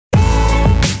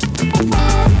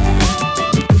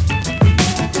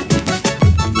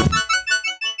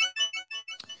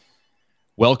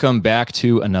Welcome back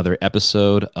to another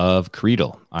episode of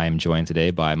Creedle. I am joined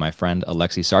today by my friend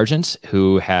Alexi Sargent,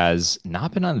 who has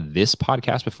not been on this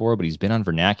podcast before, but he's been on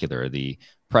Vernacular, the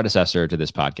predecessor to this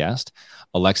podcast.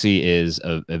 Alexi is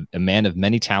a man of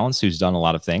many talents who's done a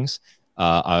lot of things.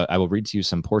 I will read to you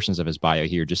some portions of his bio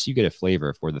here, just so you get a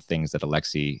flavor for the things that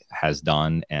Alexi has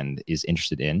done and is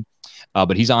interested in.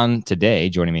 But he's on today,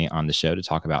 joining me on the show to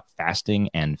talk about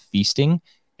fasting and feasting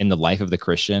in the life of the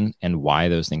Christian and why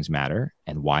those things matter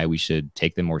and why we should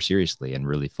take them more seriously and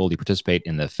really fully participate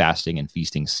in the fasting and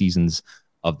feasting seasons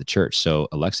of the church. So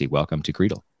Alexi, welcome to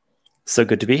Creedle. So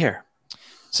good to be here.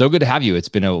 So good to have you. It's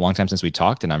been a long time since we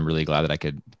talked, and I'm really glad that I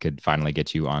could finally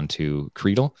get you onto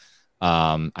Creedle.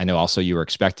 I know also you were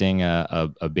expecting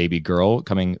a baby girl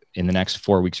coming in the next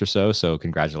 4 weeks or so. So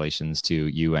congratulations to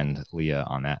you and Leah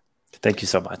on that. Thank you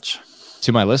so much.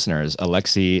 To my listeners,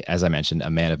 Alexi, as I mentioned, a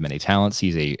man of many talents.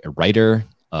 He's a writer,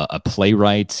 a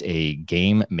playwright, a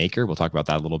game maker. We'll talk about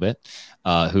that a little bit,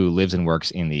 who lives and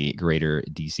works in the greater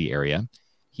DC area.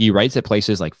 He writes at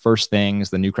places like First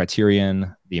Things, The New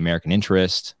Criterion, The American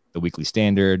Interest, The Weekly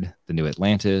Standard, The New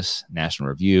Atlantis, National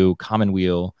Review,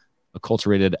 Commonweal,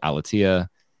 Acculturated, Alatea,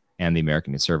 and The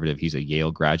American Conservative. He's a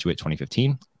Yale graduate,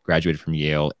 2015. Graduated from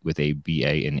Yale with a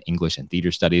BA in English and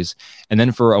Theater Studies, and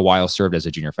then for a while served as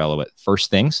a junior fellow at First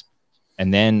Things,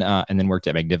 and then worked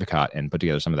at Magnificat and put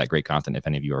together some of that great content, if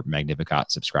any of you are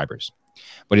Magnificat subscribers.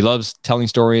 But he loves telling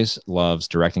stories, loves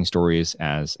directing stories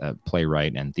as a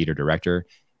playwright and theater director,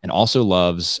 and also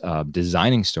loves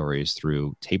designing stories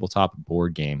through tabletop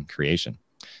board game creation.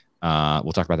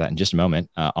 We'll talk about that in just a moment.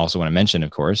 Also want to mention,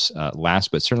 of course, last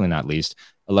but certainly not least,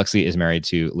 Alexi is married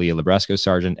to Leah Labresco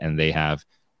Sargent, and they have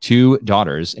 2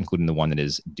 daughters, including the one that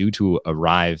is due to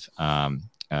arrive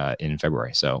in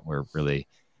February. So we're really,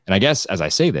 and I guess as I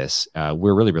say this,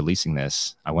 we're really releasing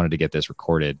this. I wanted to get this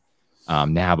recorded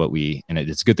now, but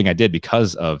it's a good thing I did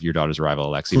because of your daughter's arrival,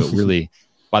 Alexi. But really,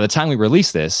 by the time we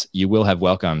release this, you will have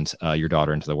welcomed your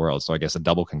daughter into the world. So I guess a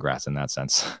double congrats in that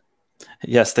sense.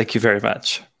 Yes, thank you very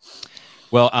much.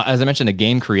 Well, as I mentioned, a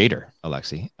game creator,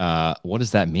 Alexi. What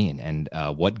does that mean? And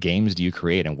what games do you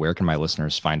create? And where can my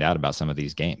listeners find out about some of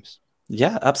these games?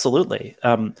 Yeah, absolutely.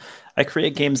 I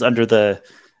create games under the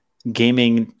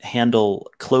gaming handle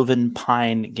Cloven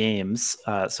Pine Games.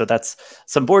 So that's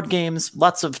some board games,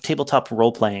 lots of tabletop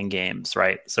role-playing games,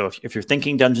 right? So if you're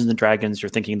thinking Dungeons and Dragons, you're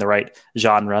thinking the right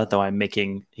genre, though I'm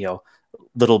making,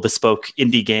 little bespoke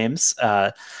indie games,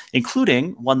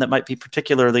 including one that might be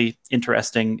particularly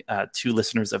interesting to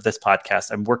listeners of this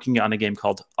podcast. I'm working on a game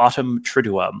called Autumn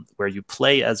Triduum, where you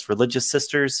play as religious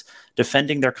sisters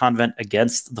defending their convent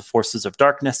against the forces of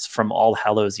darkness from All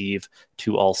Hallows Eve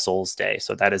to All Souls Day.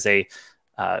 So that is a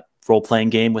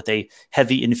role-playing game with a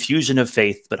heavy infusion of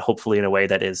faith, but hopefully in a way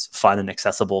that is fun and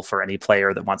accessible for any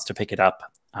player that wants to pick it up.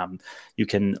 You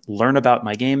can learn about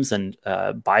my games and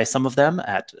buy some of them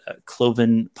at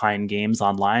Cloven Pine Games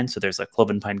online. So there's a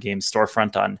Cloven Pine Games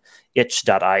storefront on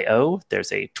itch.io.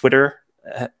 There's a Twitter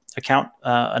account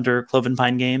under Cloven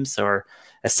Pine Games, or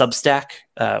a Substack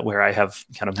where I have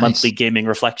kind of monthly gaming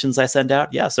reflections I send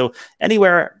out. Yeah, so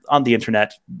anywhere on the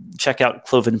internet, check out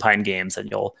Cloven Pine Games and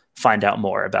you'll find out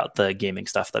more about the gaming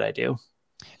stuff that I do.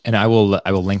 And I will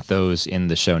link those in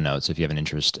the show notes. If you have an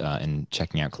interest in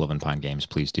checking out Cloven Pine Games,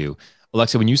 please do.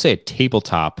 Alexa, when you say a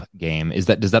tabletop game,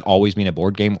 does that always mean a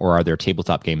board game, or are there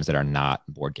tabletop games that are not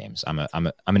board games? I'm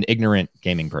an ignorant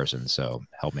gaming person, so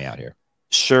help me out here.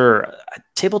 Sure.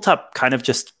 Tabletop kind of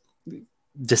just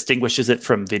distinguishes it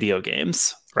from video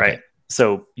games, right? Okay.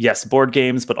 So yes, board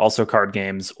games, but also card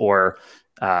games or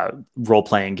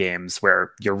role-playing games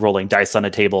where you're rolling dice on a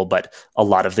table, but a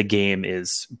lot of the game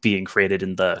is being created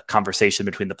in the conversation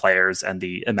between the players and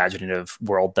the imaginative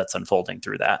world that's unfolding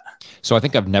through that. So I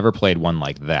think I've never played one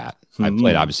like that. I've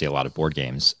played obviously a lot of board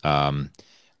games,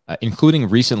 including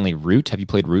recently Root. Have you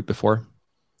played Root before?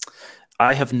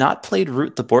 I have not played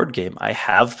Root the board game. I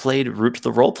have played Root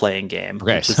the role-playing game,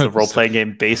 which is the role-playing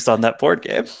game based on that board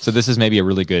game. So this is maybe a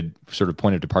really good sort of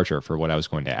point of departure for what I was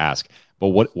going to ask. But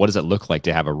what does it look like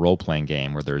to have a role-playing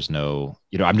game where there's no,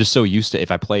 I'm just so used to, if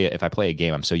I play a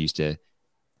game, I'm so used to,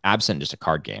 absent just a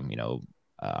card game,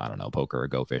 I don't know, poker or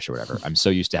Go Fish or whatever. I'm so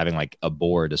used to having like a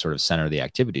board to sort of center the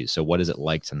activities. So what is it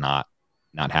like to not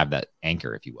have that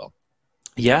anchor, if you will?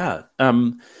 Yeah.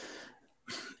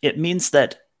 It means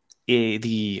that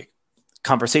the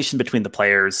conversation between the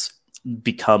players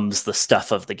becomes the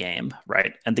stuff of the game,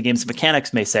 right? And the game's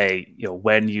mechanics may say,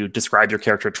 when you describe your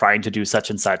character trying to do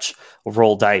such and such,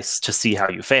 roll dice to see how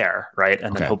you fare, right?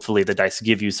 And then hopefully the dice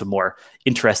give you some more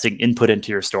interesting input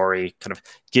into your story, kind of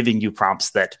giving you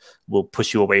prompts that will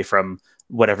push you away from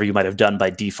whatever you might have done by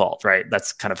default, right?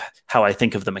 That's kind of how I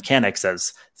think of the mechanics,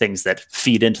 as things that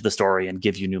feed into the story and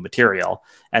give you new material.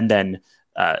 And then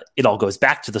it all goes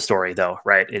back to the story, though,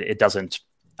 right? It doesn't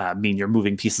mean you're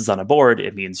moving pieces on a board.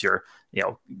 It means you're,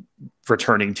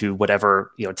 returning to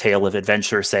whatever, tale of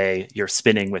adventure, say, you're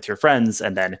spinning with your friends,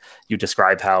 and then you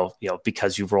describe how,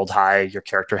 because you've rolled high, your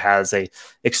character has a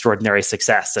extraordinary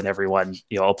success and everyone,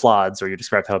 applauds, or you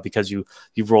describe how because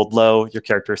you've rolled low, your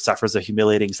character suffers a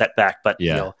humiliating setback, but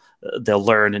they'll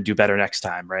learn and do better next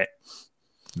time, right?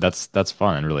 That's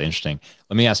fun and really interesting.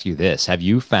 Let me ask you this. Have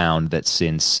you found that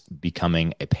since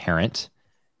becoming a parent,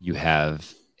 you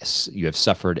have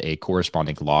suffered a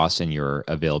corresponding loss in your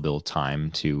available time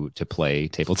to play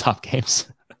tabletop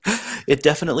games? It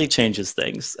definitely changes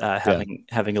things,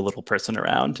 having a little person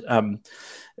around.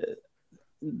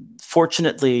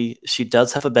 Fortunately, she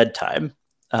does have a bedtime.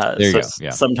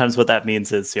 Sometimes what that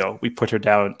means is, we put her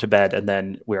down to bed and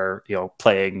then we're,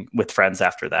 playing with friends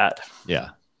after that. Yeah.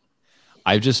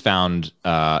 I've just found,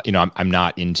 I'm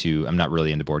not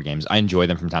really into board games. I enjoy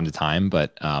them from time to time,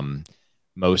 but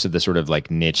most of the sort of like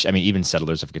niche, even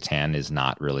Settlers of Catan is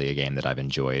not really a game that I've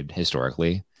enjoyed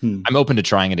historically. I'm open to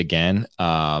trying it again,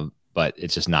 but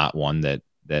it's just not one that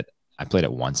I played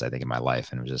it once, I think, in my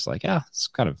life, and it was just like, it's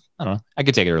kind of, I don't know, I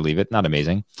could take it or leave it. Not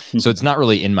amazing. So it's not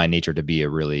really in my nature to be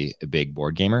a big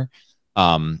board gamer.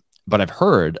 But I've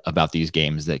heard about these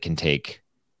games that can take,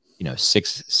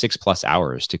 6+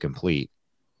 hours to complete,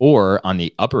 or on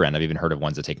the upper end, I've even heard of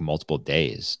ones that take multiple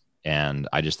days. And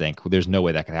I just think, well, there's no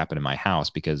way that could happen in my house,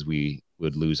 because we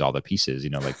would lose all the pieces,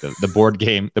 like the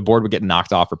board would get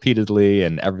knocked off repeatedly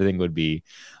and everything would be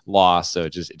lost. So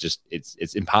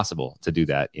it's impossible to do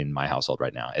that in my household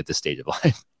right now at this stage of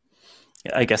life.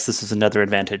 I guess this is another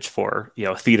advantage for,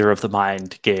 theater of the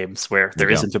mind games where there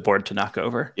isn't a board to knock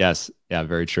over. Yes. Yeah,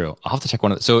 very true. I'll have to check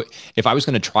one of those. So if I was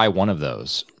going to try one of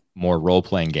those more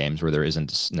role-playing games where there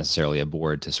isn't necessarily a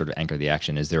board to sort of anchor the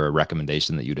action, is there a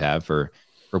recommendation that you'd have for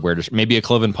where to, maybe a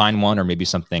Cloven Pine one, or maybe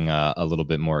something a little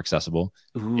bit more accessible,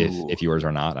 if yours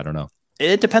are not? I don't know.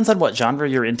 It depends on what genre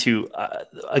you're into.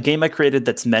 A game I created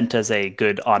that's meant as a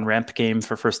good on-ramp game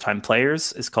for first-time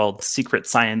players is called Secret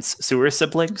Science Sewer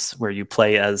Siblings, where you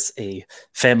play as a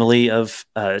family of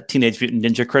Teenage Mutant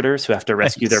Ninja Critters who have to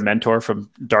rescue their mentor from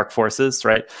dark forces,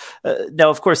 right? Now,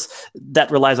 of course,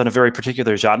 that relies on a very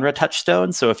particular genre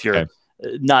touchstone. So if you're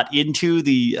not into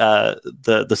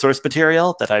the source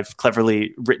material that I've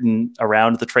cleverly written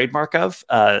around the trademark of,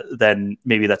 then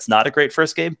maybe that's not a great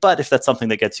first game. But if that's something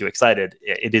that gets you excited,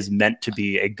 it is meant to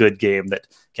be a good game that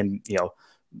can,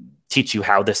 teach you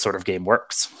how this sort of game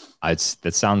works. It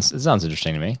sounds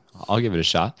interesting to me. I'll give it a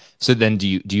shot. So then do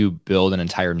you build an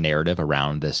entire narrative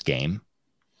around this game?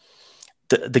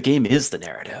 The game is the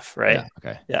narrative, right? Yeah.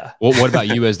 Okay. Yeah. Well, what about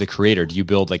you as the creator? Do you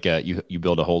build you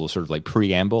build a whole sort of like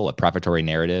preamble, a prefatory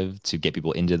narrative to get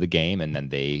people into the game, and then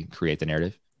they create the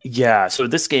narrative? Yeah. So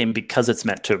this game, because it's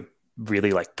meant to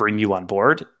really like bring you on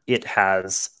board, it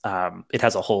has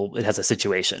a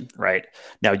situation, right?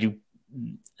 Now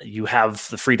you have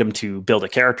the freedom to build a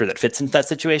character that fits into that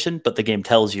situation, but the game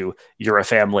tells you you're a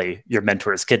family, your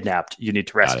mentor is kidnapped, you need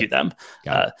to rescue them.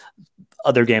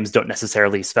 Other games don't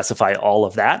necessarily specify all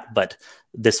of that, but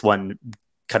this one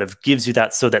kind of gives you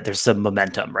that so that there's some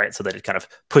momentum, right? So that it kind of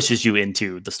pushes you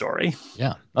into the story.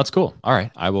 Yeah, that's cool. All right.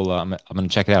 I will, I'm going to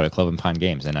check it out at Cloven Pine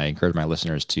Games, and I encourage my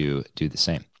listeners to do the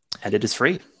same. And it is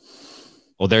free.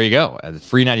 Well, there you go.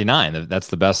 Free 99. That's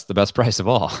the best price of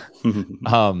all.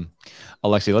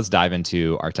 Alexi, let's dive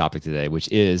into our topic today, which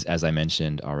is, as I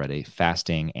mentioned already,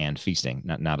 fasting and feasting.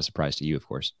 Not a surprise to you, of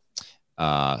course,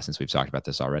 since we've talked about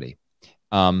this already.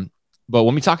 But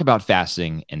when we talk about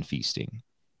fasting and feasting,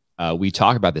 we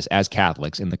talk about this as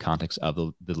Catholics in the context of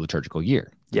the liturgical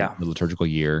year. Yeah. The liturgical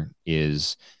year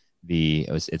is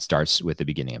it starts with the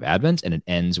beginning of Advent and it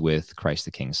ends with Christ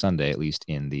the King Sunday, at least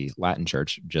in the Latin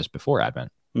Church, just before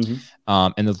Advent.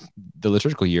 And the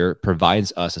liturgical year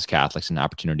provides us as Catholics an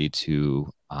opportunity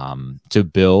to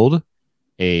build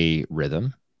a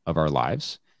rhythm of our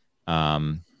lives,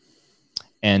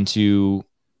 and to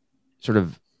sort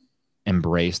of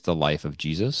embrace the life of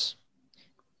Jesus,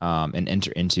 and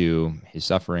enter into his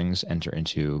sufferings, enter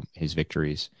into his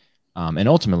victories, and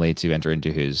ultimately to enter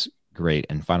into his great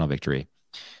and final victory.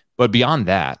 But beyond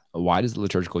that, why does the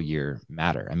liturgical year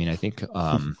matter? I think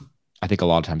a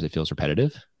lot of times it feels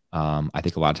repetitive. I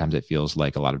think a lot of times it feels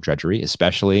like a lot of drudgery,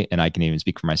 especially, and I can even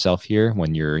speak for myself here,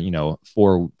 when you're,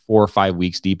 4 or 5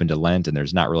 weeks deep into Lent and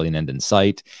there's not really an end in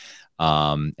sight.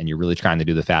 And you're really trying to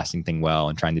do the fasting thing well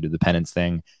and trying to do the penance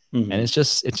thing. And it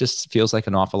just feels like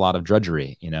an awful lot of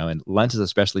drudgery, and Lent is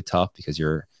especially tough because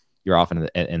you're you're often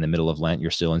in the middle of Lent.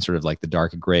 You're still in sort of like the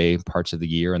dark gray parts of the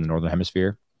year in the Northern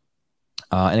Hemisphere.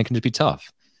 And it can just be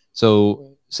tough.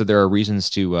 So there are reasons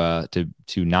to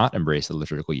not embrace the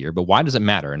liturgical year, but why does it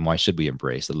matter, and why should we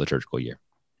embrace the liturgical year?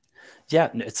 Yeah,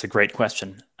 it's a great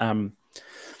question.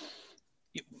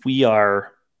 We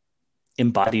are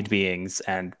embodied beings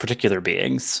and particular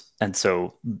beings, and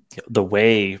so the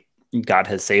way God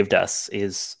has saved us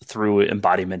is through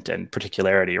embodiment and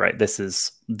particularity, right? This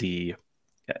is the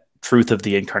truth of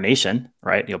the incarnation,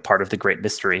 right? Part of the great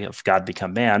mystery of God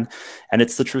become man, and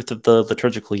it's the truth of the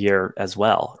liturgical year as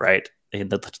well, right? In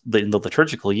the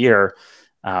liturgical year,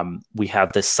 we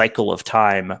have this cycle of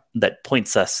time that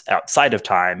points us outside of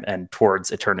time and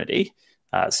towards eternity.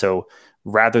 So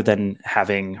rather than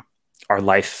having our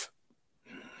life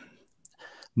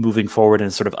moving forward in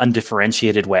a sort of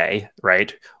undifferentiated way,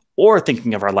 right? Or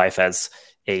thinking of our life as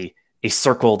a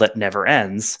circle that never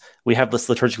ends, we have this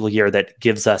liturgical year that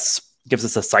gives us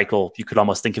a cycle. You could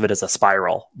almost think of it as a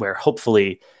spiral, where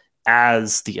hopefully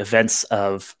as the events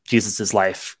of Jesus's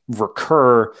life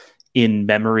recur in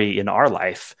memory in our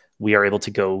life, we are able to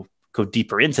go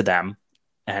deeper into them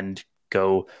and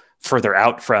go further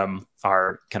out from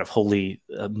our kind of holy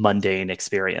mundane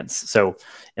experience. So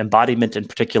embodiment and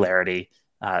particularity,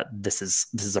 this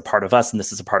is a part of us, and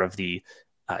this is a part of the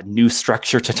new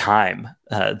structure to time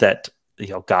that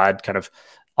God kind of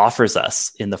offers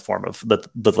us in the form of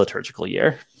the liturgical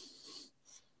year.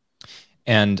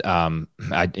 And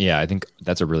I think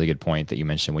that's a really good point that you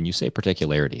mentioned. When you say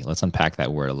particularity, let's unpack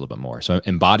that word a little bit more. So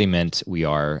embodiment,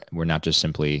 we're not just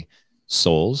simply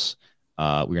souls.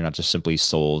 We are not just simply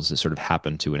souls that sort of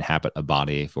happen to inhabit a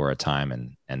body for a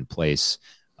time and place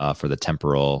for the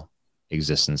temporal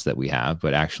existence that we have,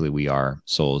 but actually we are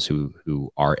souls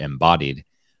who are embodied.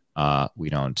 We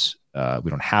don't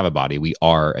have a body. We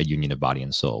are a union of body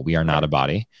and soul. We are not a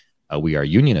body. We are a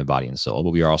union of body and soul,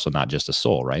 but we are also not just a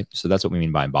soul, right? So that's what we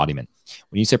mean by embodiment.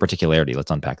 When you say particularity,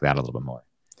 let's unpack that a little bit more.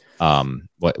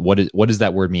 What does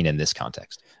that word mean in this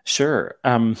context? Sure.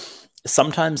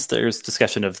 Sometimes there's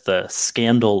discussion of the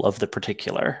scandal of the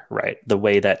particular, right? The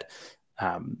way that,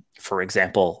 for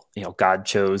example, God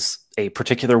chose a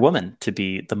particular woman to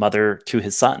be the mother to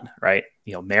his son, right?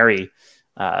 Mary,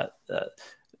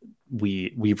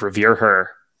 we revere her,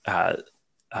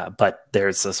 but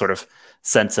there's a sort of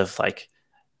sense of like,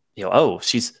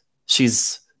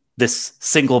 she's this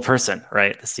single person,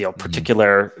 right? This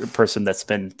particular person that's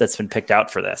been picked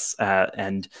out for this,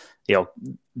 and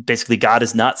basically God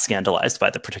is not scandalized by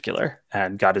the particular,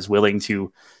 and God is willing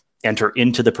to enter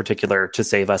into the particular to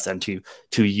save us and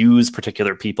to use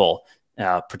particular people,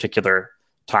 particular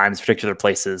times, particular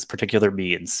places, particular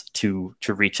means to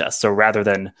reach us. So rather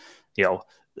than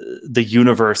the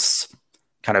universe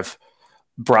kind of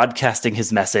broadcasting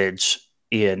his message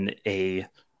in a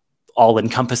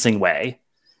all-encompassing way,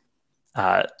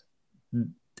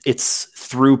 it's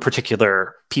through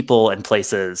particular people and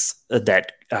places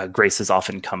that graces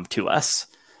often come to us.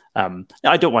 Now,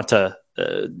 I don't want to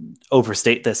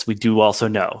overstate this. We do also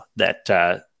know that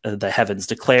the heavens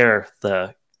declare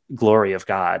the glory of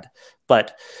God,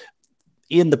 but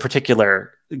in the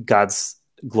particular, God's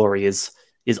glory is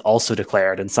also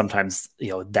declared, and sometimes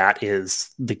that is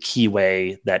the key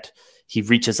way that he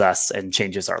reaches us and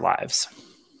changes our lives.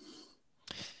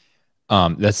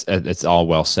 That's all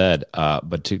well said.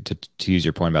 But to use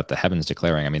your point about the heavens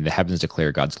declaring, I mean, the heavens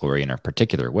declare God's glory in a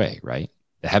particular way, right?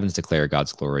 The heavens declare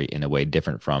God's glory in a way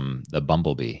different from the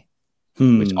bumblebee,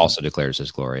 which also declares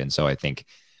his glory. And so I think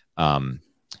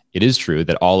it is true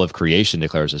that all of creation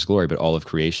declares his glory, but all of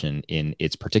creation in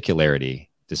its particularity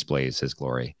displays his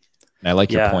glory. And I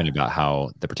like your point about how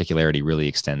the particularity really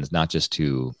extends not just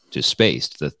to space,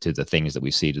 to the things that we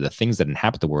see, to the things that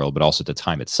inhabit the world, but also to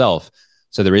time itself.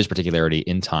 So there is particularity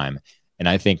in time. And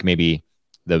I think maybe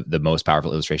the most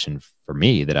powerful illustration for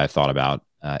me that I've thought about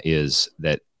is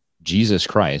that Jesus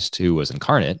Christ, who was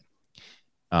incarnate,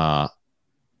 died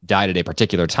at a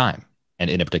particular time and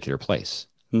in a particular place.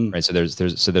 Right. So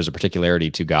there's a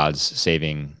particularity to God's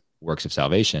saving works of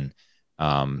salvation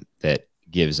that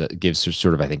gives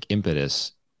sort of, I think,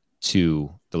 impetus to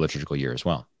the liturgical year as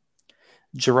well.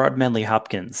 Gerard Manley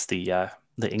Hopkins, the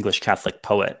English Catholic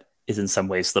poet, is in some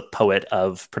ways the poet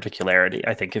of particularity.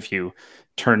 I think if you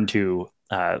turn to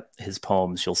his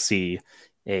poems, you'll see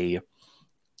a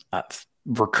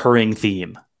recurring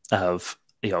theme of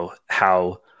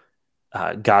how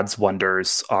God's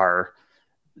wonders are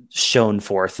shown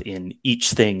forth in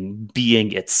each thing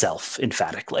being itself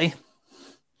emphatically.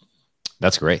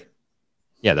 That's great.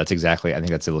 Yeah, I think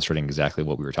that's illustrating exactly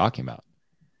what we were talking about.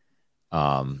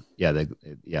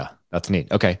 That's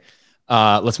neat. Okay.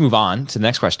 Let's move on to the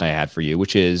next question I had for you,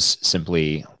 which is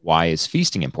simply, why is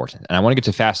feasting important? And I want to get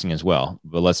to fasting as well,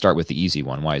 but let's start with the easy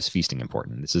one. Why is feasting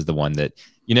important? This is the one that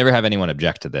you never have anyone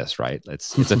object to this, right?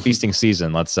 It's a feasting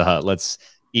season. Let's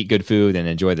eat good food and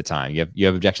enjoy the time. You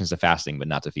have objections to fasting, but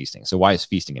not to feasting. So why is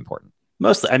feasting important?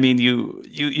 Mostly, I mean,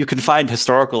 you can find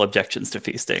historical objections to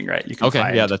feasting, right? You can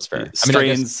find that's fair.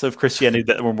 Strains of Christianity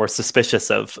that were more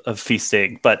suspicious of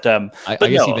feasting, but I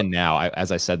guess even now,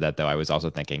 as I said that though, I was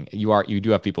also thinking you do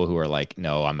have people who are like,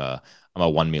 no, I'm a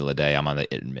one meal a day. I'm on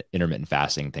the intermittent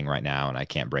fasting thing right now, and I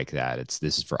can't break that.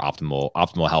 This is for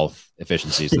optimal health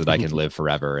efficiency, so that I can live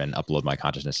forever and upload my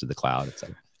consciousness to the cloud,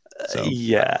 etc. So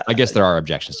yeah, I guess there are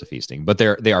objections to feasting, but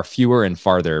they are fewer and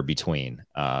farther between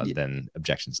than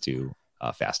objections to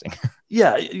fasting.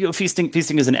 Yeah, feasting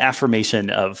is an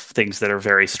affirmation of things that are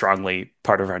very strongly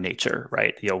part of our nature,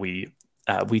 right? We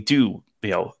do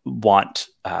want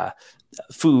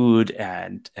food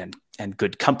and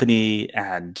good company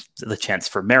and the chance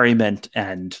for merriment,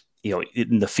 and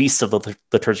in the feasts of the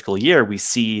liturgical year, we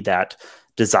see that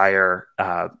desire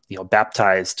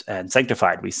baptized and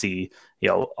sanctified. We see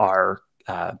our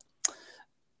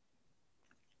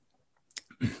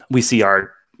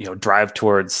drive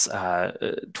towards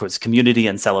community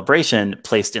and celebration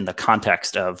placed in the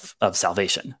context of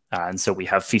salvation. And so we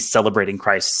have feasts celebrating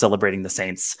Christ, celebrating the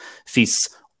saints, feasts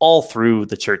all through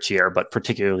the church year, but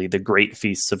particularly the great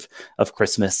feasts of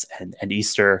Christmas and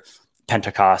Easter,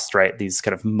 Pentecost, right? These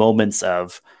kind of moments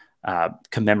of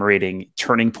commemorating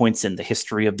turning points in the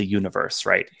history of the universe,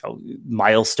 right?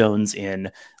 Milestones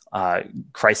in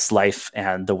Christ's life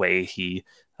and the way he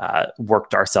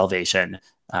worked our salvation,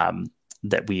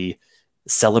 that we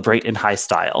celebrate in high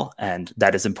style. And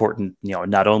that is important,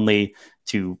 not only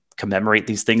to commemorate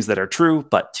these things that are true,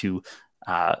 but to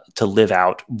live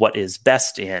out what is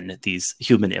best in these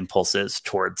human impulses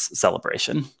towards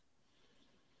celebration.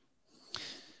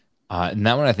 And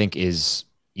that one I think is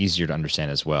easier to understand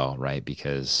as well, right?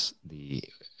 Because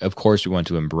of course we want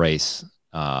to embrace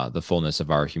the fullness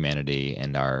of our humanity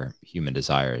and our human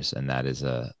desires, and that's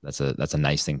a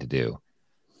nice thing to do.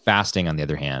 Fasting, on the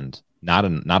other hand, not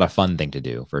a fun thing to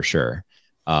do, for sure.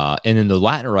 And in the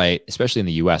Latin Rite, especially in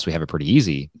the U.S., we have it pretty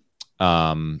easy.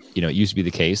 It used to be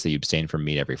the case that you abstain from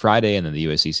meat every Friday, and then the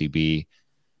USCCB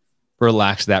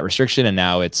relaxed that restriction, and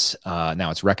now it's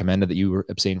recommended that you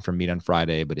abstain from meat on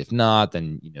Friday. But if not,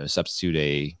 then substitute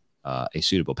a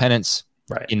suitable penance.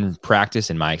 Right. In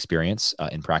practice, in my experience,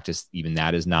 even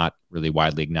that is not really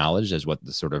widely acknowledged as what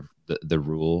the sort of the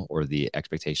rule or the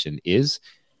expectation is.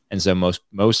 And so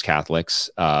most Catholics,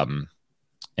 and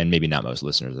maybe not most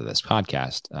listeners of this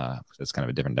podcast, that's kind of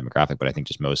a different demographic, but I think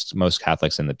just most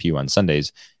Catholics in the pew on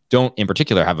Sundays don't in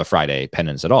particular have a Friday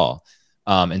penance at all.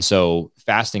 And so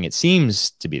fasting, it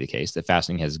seems to be the case that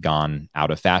fasting has gone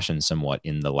out of fashion somewhat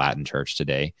in the Latin Church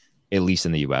today, at least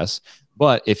in the US.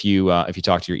 But if you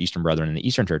talk to your Eastern brethren in the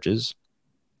Eastern churches,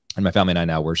 and my family and I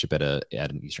now worship at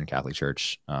an Eastern Catholic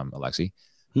church, Alexi,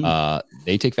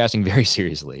 they take fasting very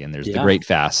seriously, and there's the Great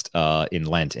Fast in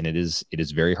Lent, and it is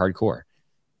very hardcore.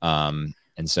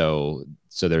 And so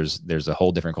there's a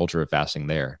whole different culture of fasting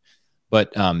there.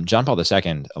 But John Paul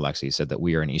II, Alexi, said that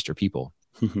we are an Easter people.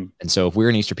 And so if we're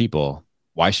an Easter people,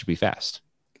 why should we fast?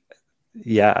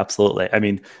 Yeah, absolutely. I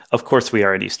mean, of course we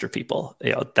are an Easter people.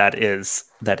 That is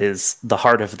the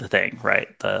heart of the thing, right?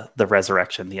 The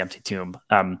resurrection, the empty tomb.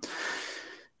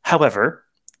 However,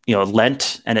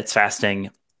 Lent and its fasting,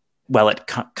 while it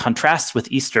contrasts with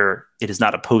Easter, it is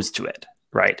not opposed to it,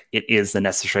 right? It is the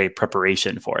necessary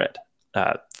preparation for it.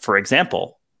 For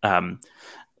example,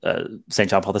 St.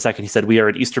 John Paul II, he said, we are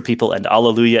an Easter people and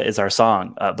Alleluia is our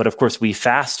song. But of course, we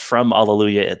fast from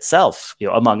Alleluia itself,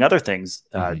 among other things,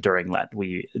 during Lent.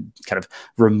 We kind of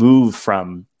remove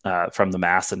from the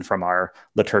Mass and from our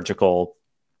liturgical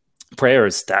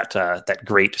prayers that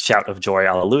great shout of joy,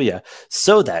 Alleluia,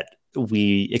 so that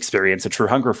we experience a true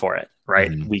hunger for it,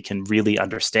 right? We can really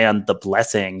understand the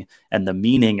blessing and the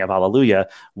meaning of Alleluia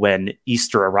when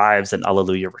Easter arrives and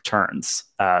Alleluia returns.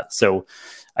 So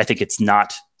I think it's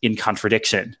not in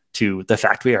contradiction to the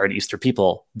fact we are an Easter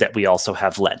people that we also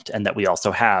have Lent, and that we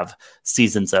also have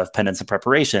seasons of penance and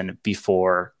preparation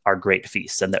before our great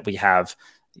feasts, and that we have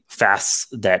fasts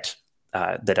that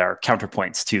are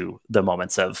counterpoints to the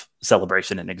moments of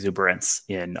celebration and exuberance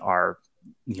in our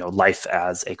life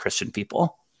as a Christian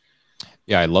people.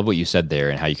 Yeah, I love what you said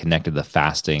there and how you connected the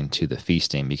fasting to the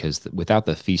feasting, because without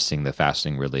the feasting, the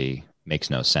fasting really makes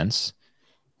no sense.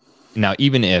 Now,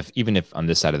 even if on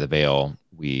this side of the veil,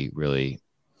 we really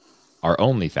are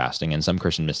only fasting, and some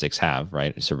Christian mystics have,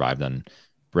 right, survived on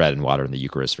bread and water in the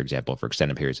Eucharist, for example, for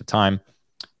extended periods of time.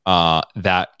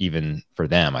 that even for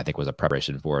them, I think, was a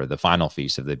preparation for the final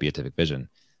feast of the Beatific Vision.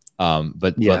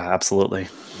 Absolutely.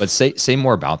 But say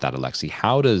more about that, Alexi.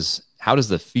 How does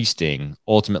the feasting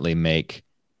ultimately make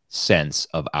sense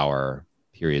of our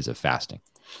periods of fasting?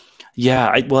 Yeah,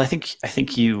 I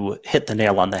think you hit the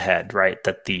nail on the head, right?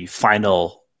 That the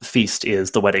final feast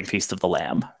is the wedding feast of the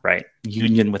Lamb, right?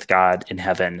 Union with God in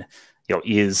heaven,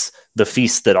 is the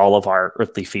feast that all of our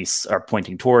earthly feasts are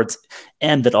pointing towards,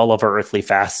 and that all of our earthly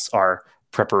fasts are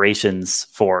preparations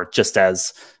for, just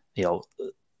as,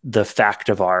 the fact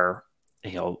of our,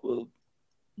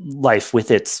 life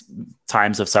with its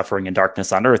times of suffering and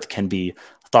darkness on earth can be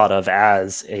thought of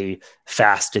as a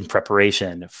fast in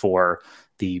preparation for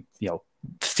the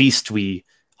feast we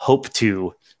hope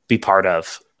to be part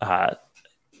of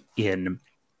in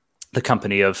the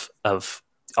company of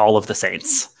all of the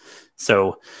saints.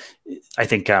 So I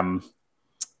think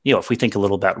if we think a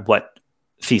little about what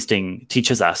feasting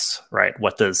teaches us, right?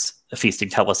 What does feasting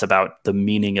tell us about the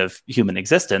meaning of human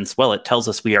existence? Well, it tells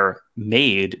us we are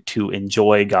made to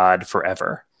enjoy God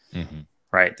forever,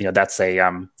 right? That's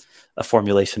a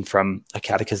formulation from a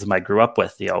catechism I grew up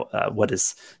with. What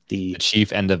is the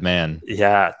chief end of man?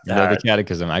 Yeah, the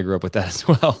catechism. I grew up with that as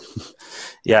well.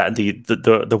 Yeah,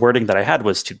 the wording that I had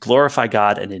was to glorify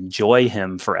God and enjoy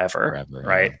Him forever,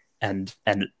 right? Yeah.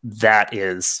 And that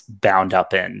is bound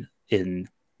up in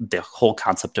the whole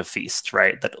concept of feast,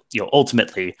 right? That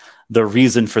ultimately the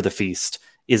reason for the feast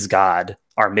is God,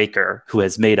 our Maker, who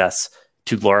has made us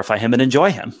to glorify Him and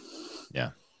enjoy Him.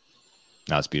 Yeah.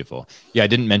 No, it's beautiful. Yeah, I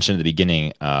didn't mention at the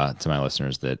beginning to my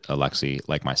listeners that Alexi,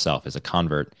 like myself, is a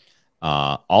convert,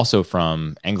 also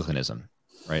from Anglicanism,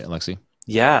 right, Alexi?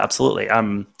 Yeah, absolutely.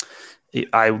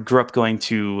 I grew up going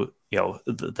to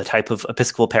the type of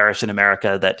Episcopal parish in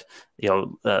America that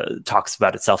talks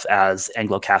about itself as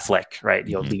Anglo-Catholic, right?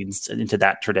 Leans into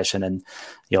that tradition, and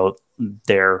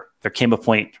there came a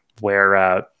point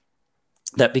where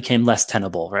that became less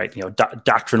tenable, right?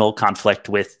 Doctrinal conflict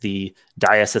with the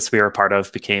diocese we were a part of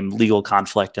became legal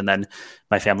conflict, and then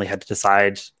my family had to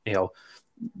decide,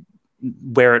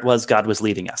 where it was God was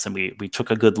leading us, and we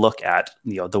took a good look at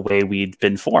the way we'd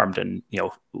been formed, and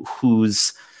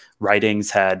whose writings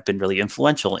had been really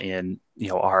influential in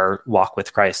our walk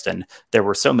with Christ. And there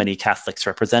were so many Catholics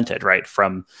represented, right,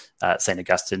 from St.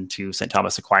 Augustine to St.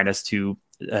 Thomas Aquinas to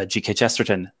G.K.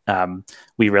 Chesterton.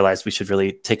 We realized we should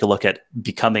really take a look at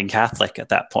becoming Catholic at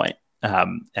that point.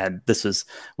 And this was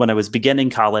when I was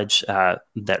beginning college,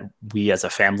 that we as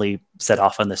a family set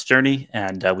off on this journey,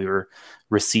 and we were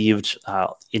received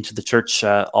into the church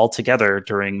all together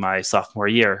during my sophomore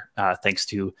year, thanks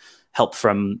to help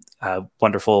from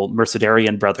wonderful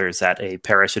Mercedarian brothers at a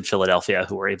parish in Philadelphia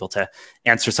who were able to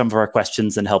answer some of our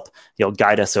questions and help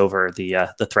guide us over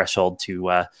the threshold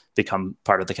to become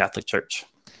part of the Catholic Church.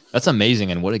 That's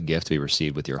amazing, and what a gift to be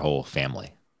received with your whole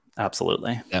family.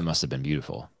 Absolutely, that must have been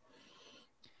beautiful.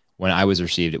 When I was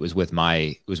received, it was with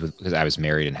because I was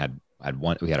married and had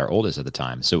we had our oldest at the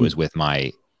time, so it was with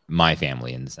my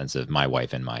family in the sense of my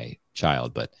wife and my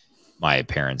child, but my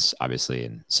parents, obviously,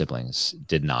 and siblings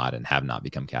did not and have not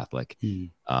become Catholic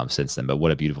since then. But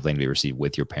what a beautiful thing to be received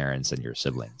with your parents and your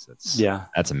siblings.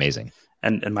 That's amazing.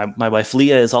 And my wife,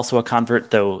 Leah, is also a convert,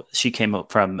 though she came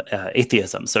up from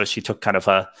atheism. So she took kind of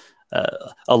a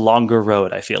longer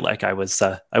road. I feel like I was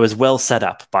well set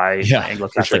up by my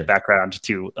Anglo-Catholic background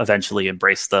to eventually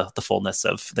embrace the fullness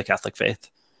of the Catholic faith.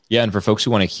 Yeah. And for folks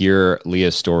who want to hear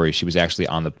Leah's story, she was actually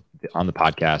on the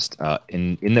podcast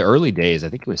in the early days. I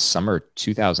think it was summer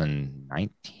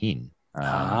 2019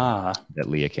 that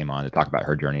Leah came on to talk about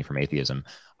her journey from atheism.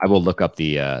 I will look up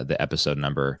the episode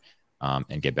number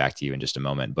and get back to you in just a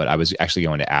moment. But I was actually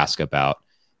going to ask about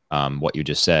what you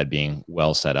just said, being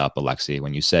well set up, Alexi.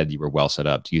 When you said you were well set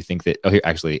up, do you think that? Oh, here,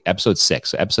 actually, episode 6.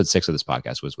 So episode 6 of this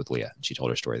podcast was with Leah, and she told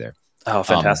her story there. Oh,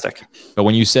 fantastic! But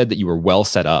when you said that you were well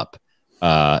set up,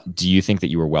 do you think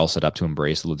that you were well set up to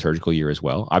embrace the liturgical year as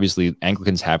well? Obviously,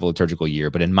 Anglicans have a liturgical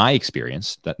year, but in my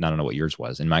experience, I don't know what yours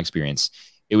was. In my experience,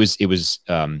 it was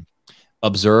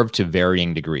observed to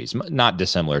varying degrees, not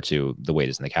dissimilar to the way it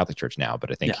is in the Catholic Church now. But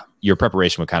I think your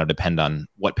preparation would kind of depend on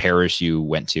what parish you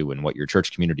went to and what your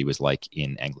church community was like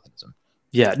in Anglicanism.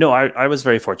 Yeah, no, I was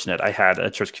very fortunate. I had a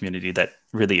church community that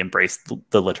really embrace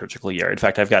the liturgical year. In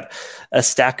fact, I've got a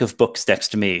stack of books next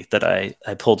to me that I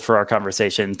pulled for our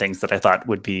conversation, things that I thought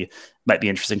might be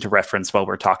interesting to reference while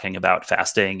we're talking about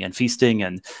fasting and feasting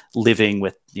and living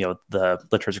with the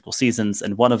liturgical seasons.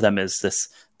 And one of them is this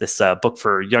book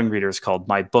for young readers called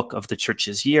My Book of the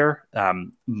Church's Year,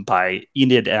 by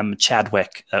Enid M.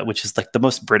 Chadwick, which is like the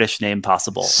most British name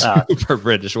possible. Super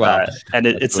British, wow! And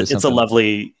it's a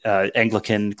lovely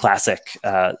Anglican classic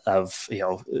of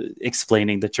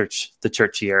explaining the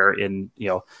church year in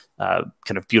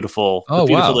kind of beautiful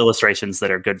illustrations that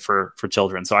are good for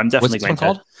children. So I'm definitely going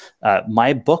to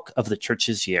My Book of the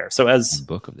Church's Year. So as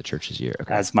Book of the Church's Year,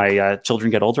 okay. As my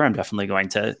children get older, I'm definitely going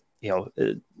to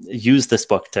use this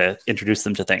book to introduce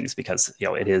them to things, because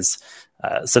it is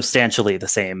substantially the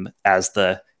same as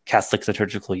the Catholic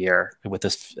liturgical year, with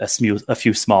a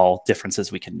few small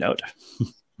differences we can note.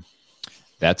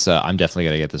 That's I'm definitely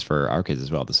going to get this for our kids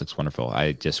as well. This looks wonderful.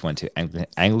 I just went to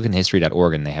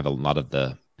AnglicanHistory.org, and they have a lot of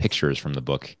the pictures from the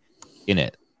book in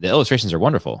it. The illustrations are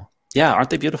wonderful. Yeah, aren't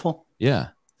they beautiful? Yeah.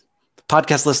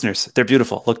 Podcast listeners, they're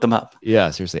beautiful. Look them up. Yeah,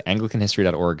 seriously.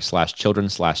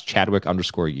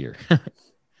 AnglicanHistory.org/children/Chadwick_year.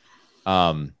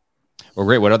 Well,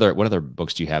 great. What other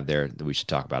books do you have there that we should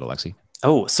talk about, Alexi?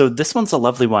 Oh, so this one's a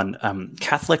lovely one.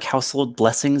 Catholic Household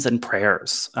Blessings and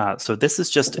Prayers. So this is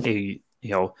just a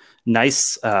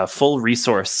nice full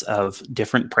resource of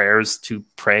different prayers to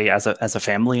pray as a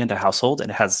family and a household.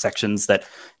 And it has sections that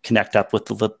connect up with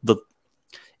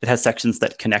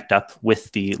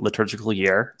the liturgical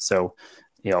year. So,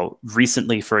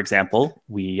 recently, for example,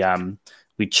 we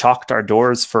chalked our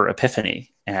doors for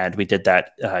Epiphany, and we did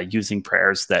that using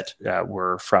prayers that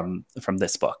were from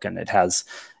this book. And it has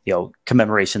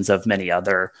commemorations of many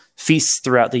other feasts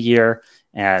throughout the year,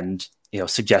 and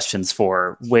suggestions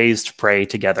for ways to pray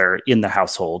together in the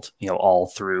household, all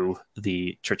through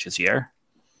the church's year.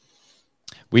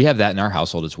 We have that in our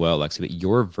household as well, Lexi, but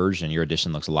your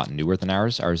edition looks a lot newer than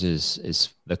ours. Ours is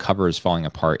the cover is falling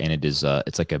apart, and it is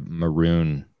it's like a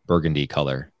maroon burgundy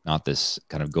color, not this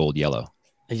kind of gold yellow.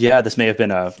 Yeah, this may have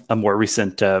been a more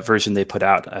recent version they put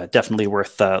out. Definitely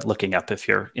worth looking up if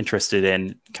you're interested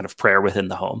in kind of prayer within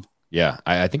the home. Yeah,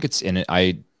 I think it's in it.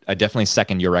 I definitely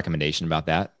second your recommendation about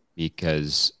that,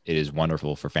 because it is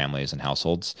wonderful for families and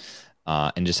households.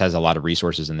 And just has a lot of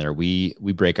resources in there. We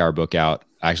break our book out.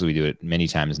 Actually, we do it many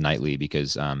times nightly,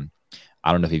 because I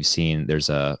don't know if you've seen,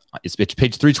 it's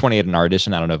page 328 in our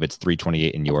edition. I don't know if it's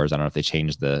 328 in yours. I don't know if they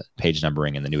changed the page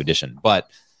numbering in the new edition,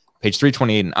 but page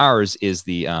 328 in ours is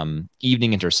the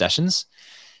evening intercessions.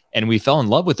 And we fell in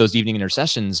love with those evening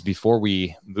intercessions before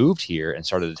we moved here and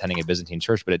started attending a Byzantine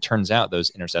church. But it turns out those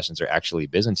intercessions are actually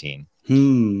Byzantine.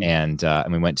 And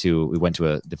we went to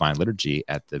a divine liturgy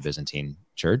at the Byzantine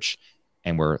church,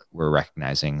 and we're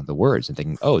recognizing the words and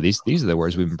thinking, oh, these are the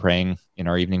words we've been praying in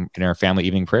our family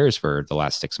evening prayers for the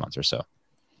last 6 months or so.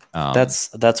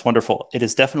 That's wonderful. It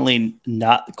is definitely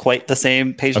not quite the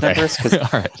same page numbers, because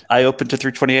right. I opened to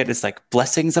 328. It's like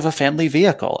blessings of a family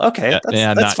vehicle. Okay,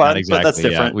 that's fun, exactly, but that's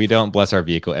different. Yeah, we don't bless our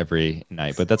vehicle every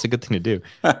night, but that's a good thing to do.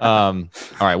 All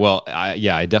right. Well,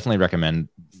 I definitely recommend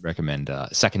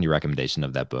second your recommendation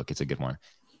of that book. It's a good one.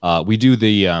 We do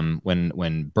the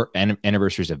when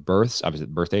anniversaries of births, obviously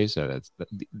birthdays. That's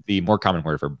the more common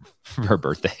word for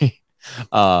birthday.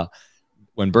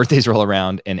 When birthdays roll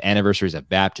around and anniversaries of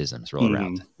baptisms roll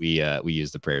around, we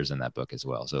use the prayers in that book as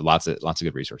well. So lots of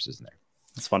good resources in there.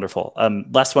 That's wonderful.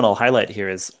 Last one I'll highlight here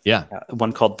is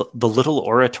one called the Little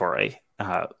Oratory,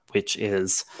 which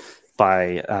is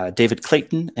by David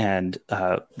Clayton and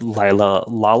Lila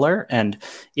Lawler, and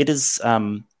it is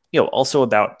also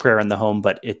about prayer in the home,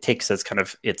 but it takes as kind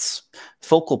of its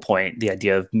focal point the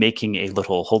idea of making a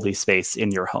little holy space in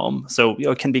your home. So,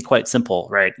 it can be quite simple,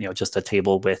 right? Just a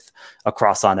table with a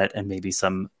cross on it and maybe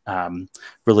some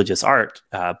religious art.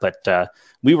 But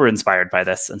we were inspired by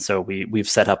this, and so we've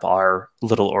set up our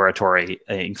little oratory,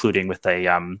 including with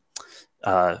a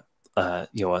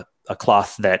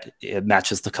cloth that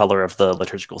matches the color of the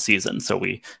liturgical season. So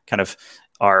we kind of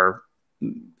are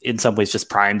in some ways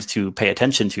just primed to pay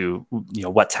attention to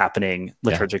what's happening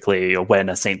liturgically when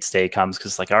a saint's day comes,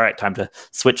 because like, all right, time to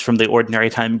switch from the ordinary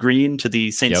time green to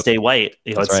the saint's day white,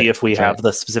 let's see if we have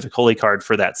the specific holy card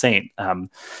for that saint.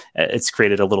 It's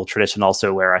created a little tradition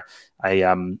also where I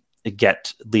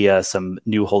get Leah some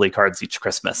new holy cards each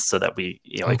Christmas, so that we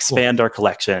expand our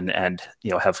collection and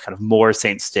have kind of more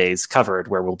saints' days covered,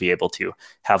 where we'll be able to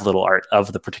have little art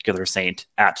of the particular saint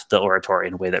at the oratory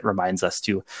in a way that reminds us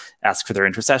to ask for their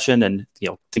intercession and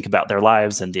think about their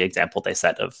lives and the example they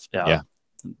set of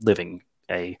living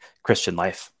a Christian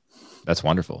life. That's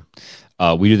wonderful.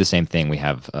 We do the same thing. We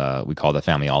have we call the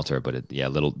family altar, but the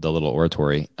little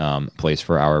oratory place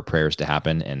for our prayers to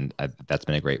happen, and that's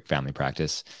been a great family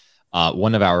practice.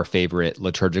 One of our favorite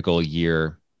liturgical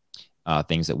year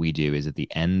things that we do is at the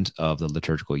end of the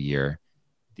liturgical year,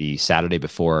 the Saturday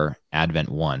before Advent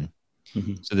 1.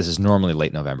 Mm-hmm. So this is normally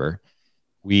late November.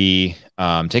 We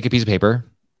take a piece of paper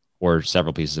or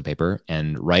several pieces of paper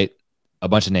and write a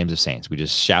bunch of names of saints. We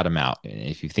just shout them out.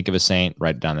 If you think of a saint,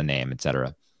 write down the name,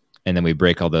 etc. And then we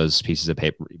break all those pieces of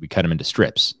paper. We cut them into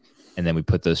strips, and then we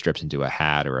put those strips into a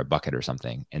hat or a bucket or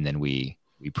something. And then we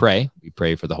pray. We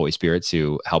pray for the Holy Spirit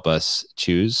to help us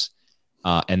choose.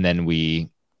 And then we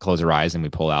close our eyes and we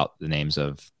pull out the names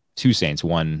of two saints,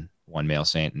 one male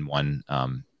saint and one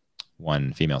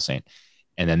female saint.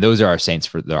 And then those are our saints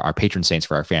our patron saints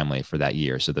for our family for that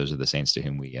year. So those are the saints to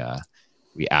whom we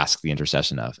ask the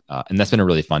intercession of. And that's been a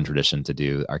really fun tradition to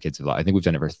do. Our kids have, I think we've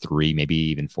done it for 3, maybe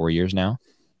even 4 years now.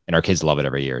 And our kids love it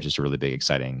every year. It's just a really big,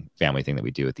 exciting family thing that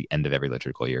we do at the end of every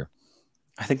liturgical year.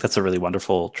 I think that's a really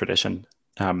wonderful tradition.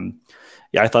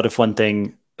 I thought of one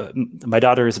thing. My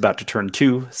daughter is about to turn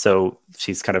 2, so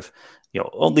she's kind of,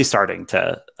 only starting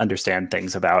to understand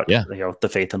things about, the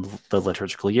faith and the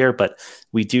liturgical year. But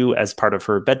we do, as part of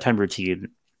her bedtime routine,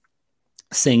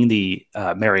 sing the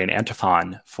Marian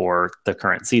antiphon for the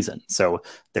current season. So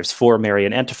there's 4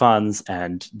 Marian antiphons,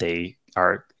 and they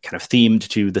are kind of themed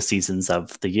to the seasons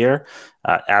of the year.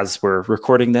 As we're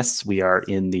recording this, we are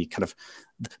in the kind of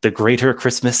the greater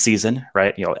Christmas season,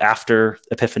 right? After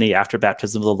Epiphany, after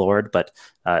baptism of the Lord, but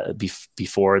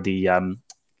before the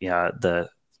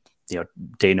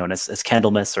day known as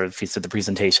Candlemas, or the Feast of the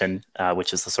Presentation,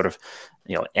 which is the sort of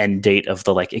end date of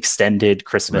the extended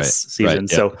Christmas season.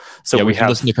 Right, yeah. So we have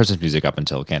listen to Christmas music up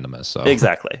until Candlemas. So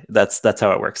exactly, that's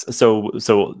how it works.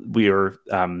 So we are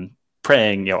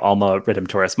praying, Alma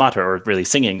Redemptoris Mater, or really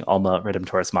singing Alma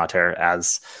Redemptoris Mater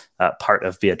as part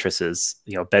of Beatrice's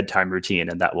bedtime routine,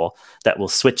 and that will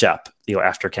switch up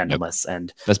after Candlemas. Yep.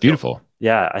 And that's beautiful.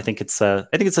 I think it's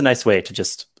a nice way to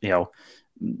just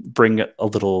bring a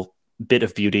little bit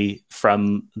of beauty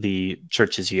from the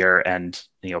church's year and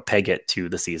peg it to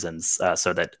the seasons,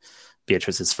 so that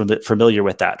Beatrice is familiar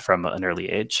with that from an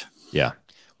early age. Yeah.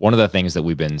 One of the things that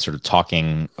we've been sort of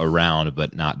talking around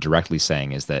but not directly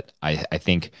saying is that I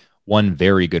think one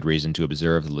very good reason to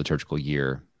observe the liturgical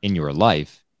year in your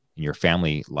life, in your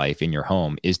family life, in your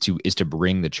home, is to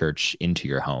bring the church into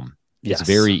your home. Yes. It's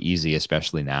very easy,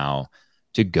 especially now,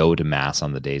 to go to mass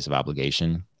on the days of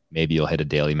obligation. Maybe you'll hit a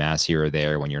daily mass here or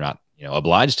there when you're not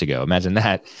obliged to go. Imagine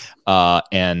that.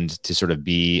 And to sort of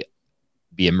be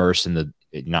immersed in the,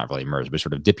 not really immersed, but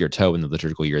sort of dip your toe in the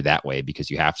liturgical year that way, because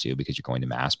you have to, because you're going to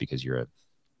mass, because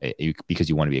because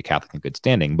you want to be a Catholic in good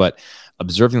standing. But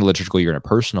observing the liturgical year in a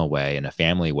personal way, in a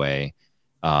family way,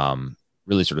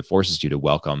 really sort of forces you to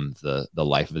welcome the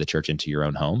life of the church into your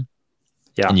own home.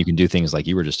 Yeah. And you can do things like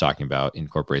you were just talking about,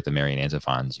 incorporate the Marian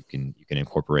antiphons. You can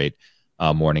incorporate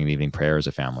morning and evening prayer as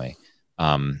a family.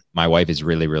 My wife is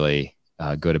really, really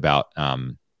good about,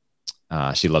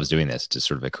 she loves doing this. It's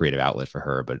sort of a creative outlet for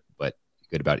her, but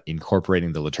good about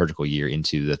incorporating the liturgical year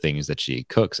into the things that she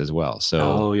cooks as well.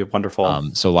 So, you're wonderful.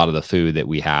 So a lot of the food that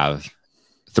we have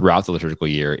throughout the liturgical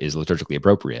year is liturgically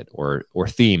appropriate or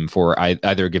theme for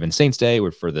either a given saint's day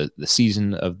or for the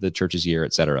season of the church's year,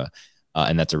 etc.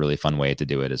 And that's a really fun way to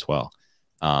do it as well.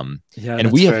 And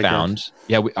we have found,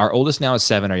 our oldest now is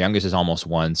 7, our youngest is almost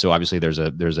 1. So obviously there's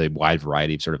a wide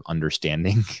variety of sort of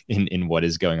understanding in what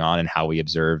is going on and how we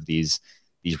observe these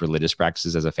religious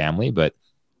practices as a family. But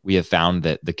we have found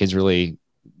that the kids really,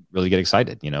 really get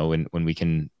excited, when we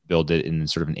can build it in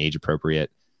sort of an age appropriate,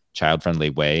 child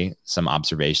friendly way, some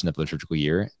observation of the liturgical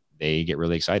year, they get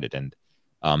really excited. And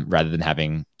rather than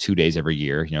having 2 days every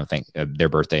year, their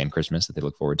birthday and Christmas that they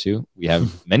look forward to, we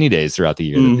have many days throughout the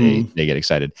year that they get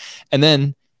excited. And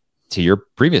then to your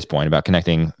previous point about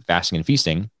connecting fasting and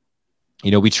feasting,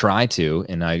 we try to,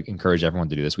 and I encourage everyone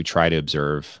to do this, we try to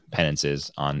observe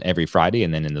penances on every Friday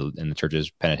and then in the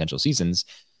church's penitential seasons,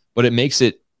 but it makes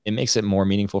it more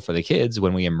meaningful for the kids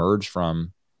when we emerge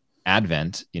from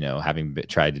Advent, having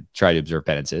tried to observe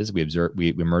penances, we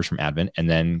emerge from Advent and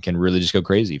then can really just go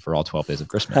crazy for all 12 days of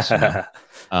Christmas.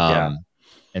 And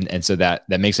so that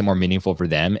makes it more meaningful for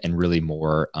them and really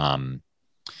more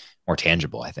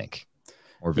tangible, I think,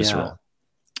 more visceral.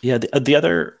 Yeah. The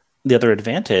other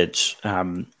advantage,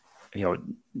 to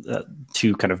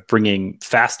kind of bringing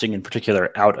fasting in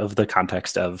particular out of the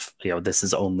context of, this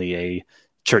is only a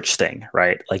church thing,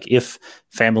 right? Like if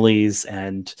families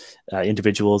and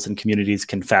individuals and communities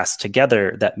can fast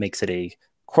together, that makes it a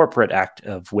corporate act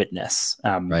of witness.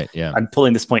 Right. Yeah. I'm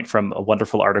pulling this point from a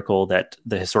wonderful article that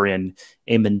the historian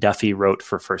Eamon Duffy wrote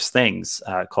for First Things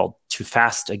called "To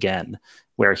Fast Again,"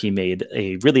 where he made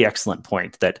a really excellent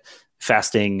point that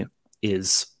fasting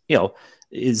is,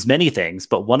 is many things,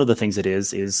 but one of the things it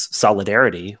is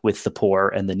solidarity with the poor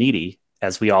and the needy,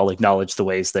 as we all acknowledge the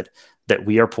ways that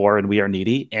we are poor and we are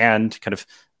needy, and kind of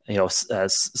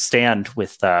stand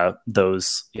with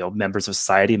those members of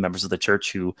society, members of the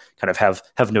church who kind of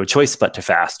have no choice but to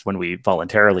fast when we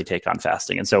voluntarily take on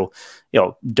fasting. And so,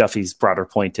 Duffy's broader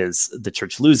point is the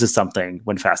church loses something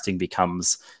when fasting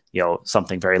becomes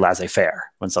something very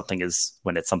laissez-faire, when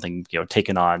it's something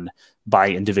taken on by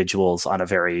individuals on a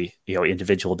very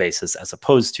individual basis, as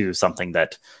opposed to something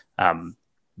that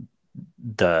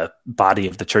the body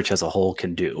of the church as a whole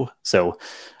can do. So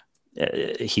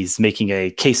he's making a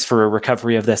case for a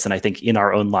recovery of this. And I think in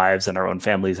our own lives and our own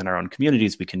families and our own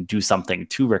communities, we can do something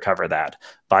to recover that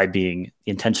by being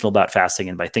intentional about fasting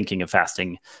and by thinking of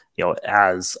fasting,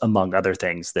 as, among other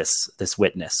things, this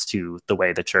witness to the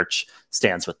way the church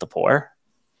stands with the poor.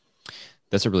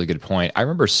 That's a really good point. I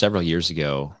remember several years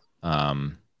ago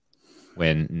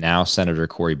when now Senator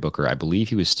Cory Booker, I believe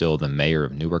he was still the mayor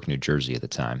of Newark, New Jersey at the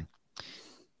time.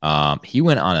 He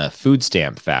went on a food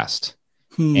stamp fast.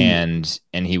 And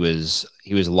he was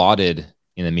lauded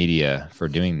in the media for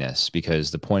doing this, because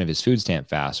the point of his food stamp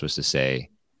fast was to say,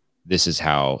 this is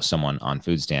how someone on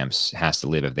food stamps has to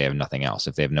live if they have nothing else.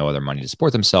 If they have no other money to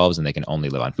support themselves and they can only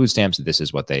live on food stamps, this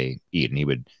is what they eat. And he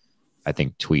would, I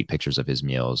think, tweet pictures of his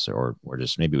meals, or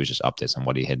just maybe it was just updates on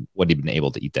what he'd been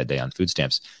able to eat that day on food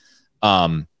stamps.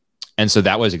 And so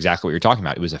that was exactly what you're talking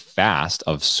about. It was a fast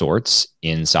of sorts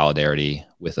in solidarity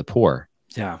with the poor.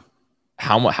 Yeah.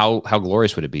 How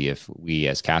glorious would it be if we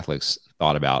as Catholics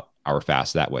thought about our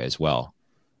fast that way as well?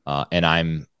 And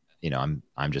I'm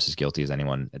just as guilty as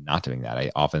anyone not doing that.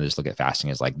 I often just look at fasting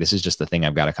as like, this is just the thing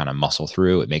I've got to kind of muscle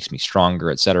through. It makes me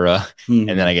stronger, etc. And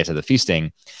then I get to the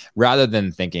feasting, rather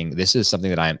than thinking this is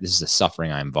something that this is a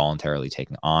suffering I'm voluntarily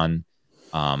taking on,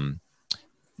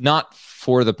 not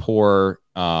for the poor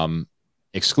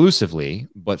exclusively,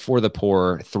 but for the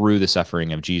poor through the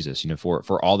suffering of Jesus.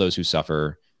 For all those who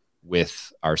suffer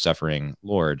with our suffering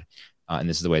Lord, and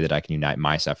this is the way that I can unite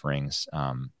my sufferings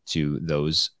to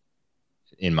those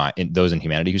in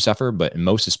humanity who suffer, but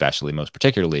most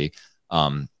particularly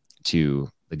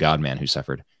to the God-man who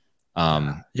suffered.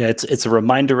 It's a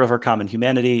reminder of our common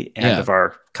humanity and of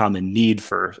our common need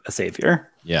for a savior.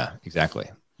 Yeah,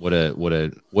 exactly. What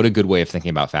a good way of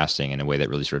thinking about fasting, in a way that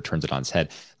really sort of turns it on its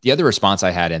head. The other response I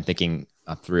had in thinking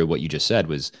through what you just said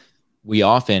was, we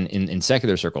often in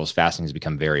secular circles, fasting has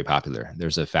become very popular.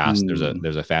 There's a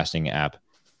fasting app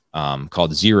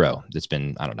called Zero that's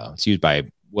been, I don't know, it's used by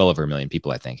well over 1 million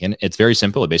people, I think. And it's very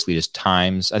simple. It basically just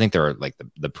times, I think there are like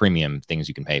the premium things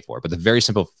you can pay for, but the very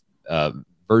simple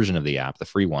version of the app, the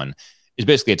free one, is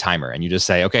basically a timer. And you just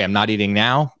say, okay, I'm not eating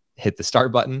now, hit the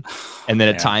start button, and then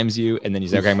it times you, and then you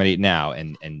say, okay, I'm going to eat now,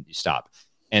 and you stop.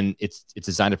 And it's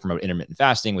designed to promote intermittent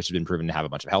fasting, which has been proven to have a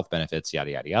bunch of health benefits,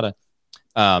 yada, yada, yada.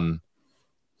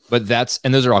 But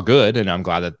those are all good, and I'm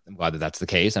glad that that's the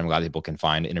case. I'm glad that people can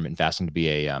find intermittent fasting to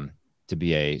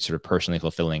be a sort of personally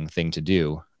fulfilling thing to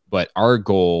do. But our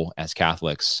goal as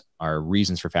Catholics, our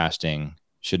reasons for fasting,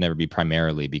 should never be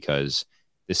primarily because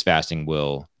this fasting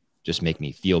will just make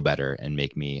me feel better and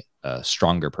make me a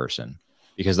stronger person.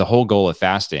 Because the whole goal of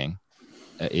fasting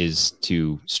is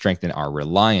to strengthen our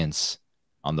reliance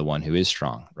on the one who is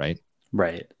strong, right?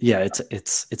 Right. Yeah,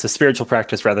 it's a spiritual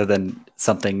practice rather than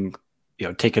something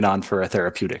taken on for a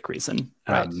therapeutic reason.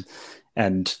 Right.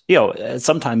 And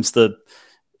sometimes the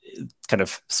kind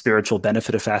of spiritual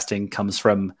benefit of fasting comes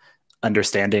from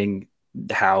understanding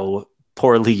how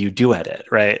poorly you do at it,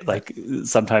 right? Like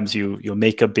sometimes you'll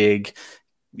make a big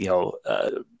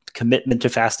commitment to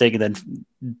fasting and then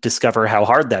discover how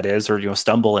hard that is, or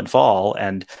stumble and fall.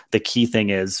 And the key thing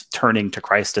is turning to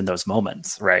Christ in those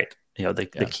moments, right?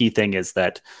 The key thing is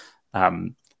that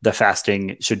the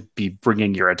fasting should be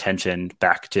bringing your attention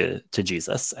back to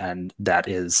Jesus. And that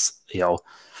is,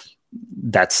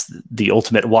 that's the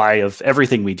ultimate why of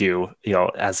everything we do,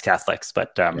 as Catholics.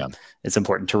 But it's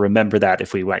important to remember that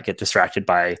if we might get distracted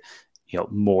by,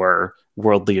 more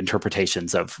worldly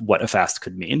interpretations of what a fast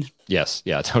could mean. Yes.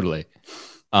 Yeah, totally.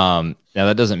 Now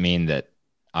that doesn't mean that,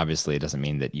 obviously it doesn't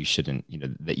mean that you shouldn't,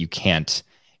 that you can't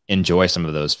enjoy some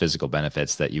of those physical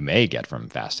benefits that you may get from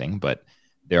fasting, but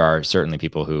there are certainly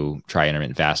people who try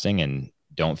intermittent fasting and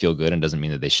don't feel good, and doesn't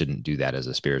mean that they shouldn't do that as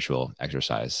a spiritual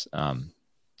exercise.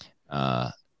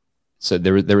 So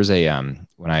there was a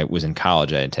when I was in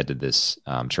college, I attended this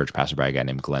church pastored by a guy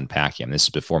named Glenn Packiam. This is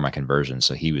before my conversion,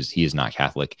 so he is not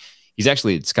Catholic. He's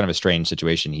actually, it's kind of a strange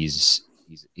situation. He's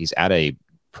at a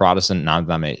Protestant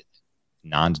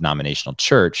non-denominational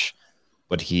church,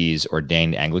 but he's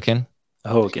ordained Anglican.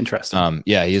 Oh, interesting.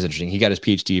 Yeah, he is interesting. He got his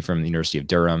PhD from the University of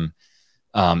Durham.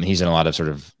 He's in a lot of sort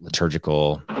of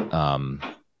liturgical. I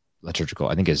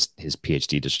think his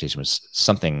PhD dissertation was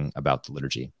something about the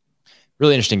liturgy.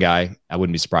 Really interesting guy. I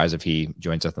wouldn't be surprised if he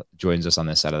joins us on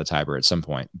this side of the Tiber at some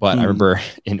point. But I remember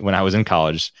when I was in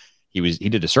college, he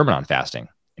did a sermon on fasting,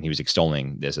 and he was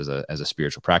extolling this as a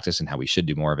spiritual practice and how we should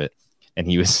do more of it. And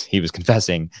he was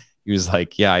confessing. He was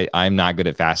like, "Yeah, I'm not good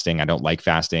at fasting. I don't like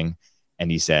fasting."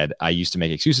 And he said, "I used to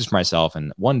make excuses for myself.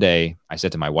 And one day I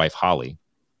said to my wife, Holly,"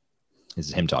 this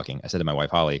is him talking. I said to my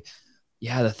wife, Holly,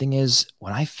 "Yeah, the thing is,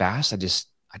 when I fast, I just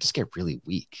get really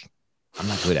weak. I'm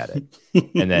not good at it."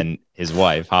 And then his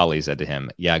wife, Holly, said to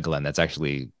him, "Yeah, Glenn, that's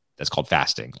called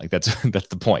fasting. Like that's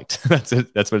the point. That's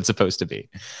what it's supposed to be."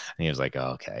 And he was like,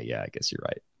 "Oh, okay, yeah, I guess you're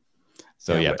right."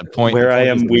 So yeah, the point where I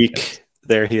am weak,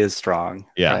 there he is strong.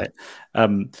 Yeah.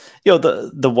 Right?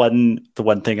 The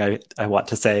one thing I want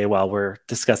to say while we're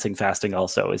discussing fasting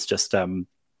also is just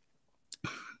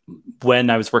when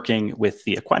I was working with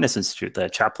the Aquinas Institute, the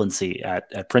chaplaincy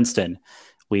at Princeton,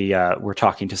 we were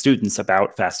talking to students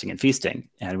about fasting and feasting,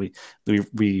 and we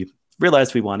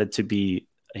realized we wanted to be,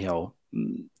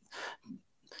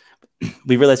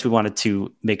 we realized we wanted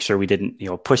to make sure we didn't,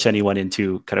 push anyone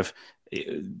into kind of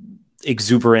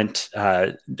exuberant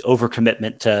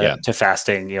overcommitment to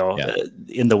fasting,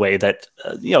 in the way that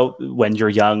when you're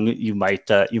young you might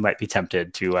be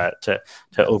tempted to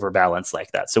overbalance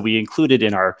like that. So we included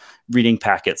in our reading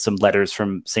packet some letters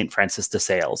from St. Francis de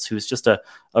Sales, who's just a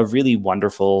really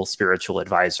wonderful spiritual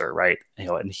advisor, right?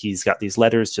 And he's got these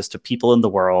letters just to people in the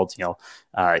world,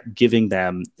 giving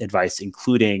them advice,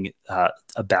 including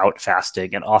about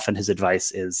fasting. And often his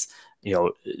advice is,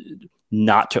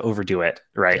 not to overdo it,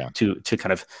 right? Yeah. To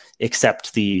kind of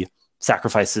accept the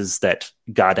sacrifices that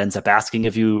God ends up asking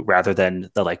of you, rather than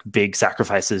the like big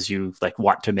sacrifices you like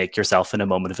want to make yourself in a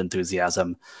moment of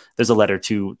enthusiasm. There's a letter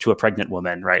to a pregnant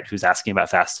woman, right, who's asking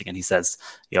about fasting, and he says,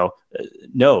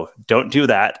 no, don't do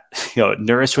that.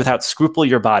 Nourish without scruple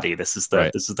your body. This is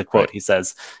the quote. Right. He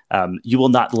says, you will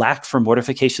not lack for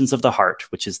mortifications of the heart,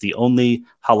 which is the only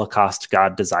holocaust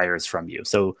God desires from you.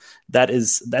 So that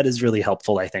is really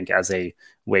helpful, I think, as a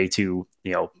way to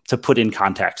put in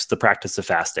context the practice of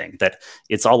fasting, that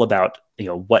it's all about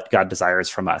what God desires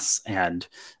from us and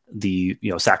the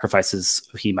sacrifices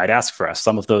he might ask for us.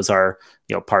 Some of those are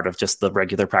part of just the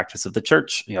regular practice of the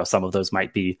church. Some of those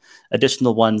might be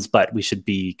additional ones, but we should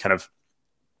be kind of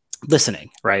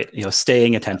listening, right?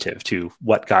 Staying attentive to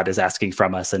what God is asking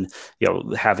from us, and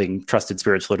having trusted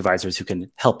spiritual advisors who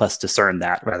can help us discern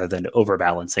that, rather than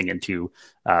overbalancing into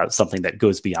something that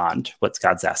goes beyond what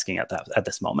God's asking at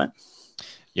this moment.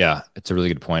 Yeah, it's a really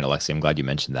good point, Alexi. I'm glad you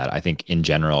mentioned that. I think in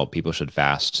general, people should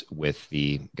fast with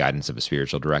the guidance of a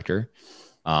spiritual director,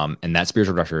 and that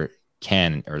spiritual director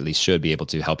can, or at least should, be able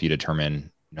to help you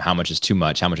determine how much is too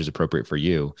much, how much is appropriate for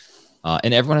you.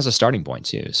 And everyone has a starting point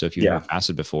too. So if you've never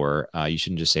fasted before, you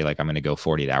shouldn't just say like, I'm going to go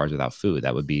 48 hours without food.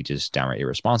 That would be just downright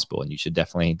irresponsible. And you should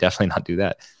definitely not do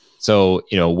that. So,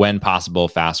 when possible,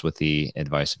 fast with the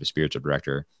advice of a spiritual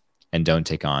director, and don't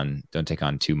take on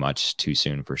too much too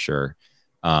soon, for sure.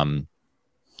 On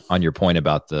your point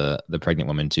about the pregnant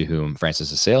woman to whom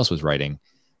Francis de Sales was writing,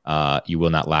 you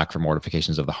will not lack for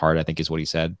mortifications of the heart, I think is what he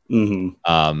said.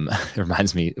 Mm-hmm. It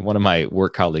reminds me, one of my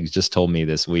work colleagues just told me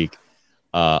this week,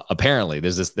 apparently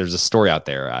there's a story out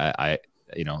there. I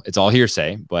it's all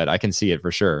hearsay, but I can see it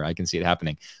for sure. I can see it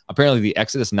happening. Apparently the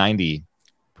Exodus 90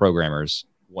 programmers,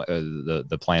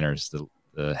 the planners,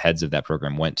 the heads of that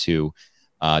program, went to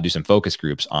do some focus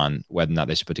groups on whether or not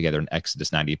they should put together an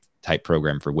Exodus 90 type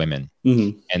program for women.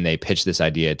 Mm-hmm. And they pitched this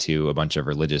idea to a bunch of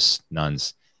religious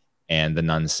nuns, and the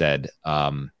nuns said,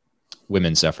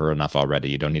 women suffer enough already.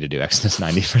 You don't need to do Exodus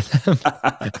 90 for them.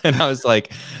 And I was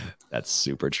like, that's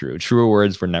super true. Truer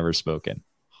words were never spoken.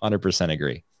 100%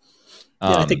 agree.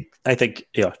 I think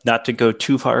not to go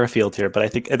too far afield here, but I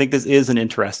think this is an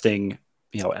interesting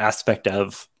aspect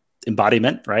of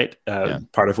embodiment, right?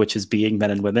 Part of which is being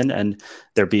men and women, and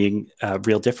there being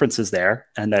real differences there,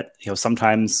 and that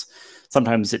sometimes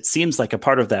it seems like a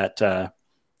part of that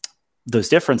those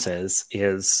differences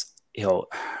is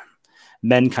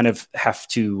men kind of have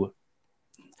to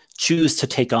choose to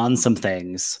take on some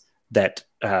things that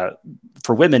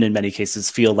for women in many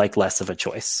cases feel like less of a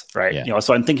choice, right?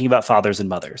 So I'm thinking about fathers and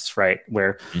mothers, right?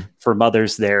 Where for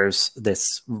mothers, there's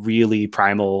this really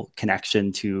primal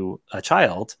connection to a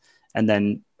child, And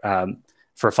then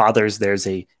for fathers, there's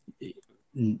a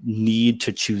need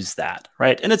to choose that,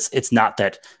 right? And it's not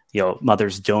that,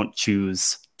 mothers don't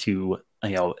choose to,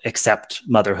 accept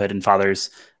motherhood, and fathers,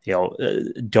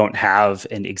 don't have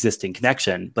an existing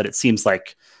connection, but it seems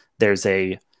like there is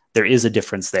a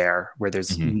difference there, where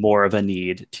there's more of a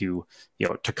need to,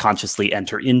 to consciously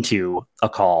enter into a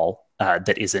call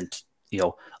that isn't,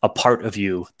 a part of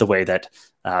you the way that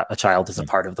a child is a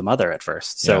part of the mother at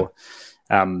first. So,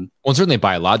 well, certainly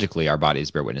biologically, our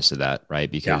bodies bear witness to that, right?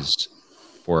 Because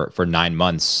for 9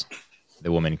 months,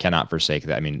 the woman cannot forsake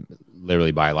that. I mean,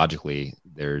 literally biologically,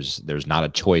 there's not a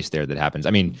choice there that happens.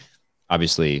 I mean,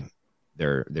 obviously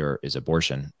there is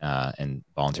abortion and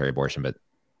voluntary abortion, but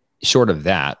short of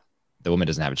that, the woman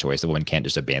doesn't have a choice. The woman can't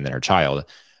just abandon her child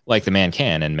like the man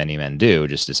can, and many men do,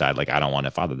 just decide like, I don't want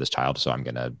to father this child, so I'm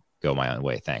going to go my own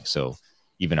way. Thanks. So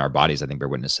even our bodies, I think, bear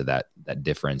witness to that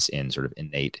difference in sort of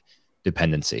innate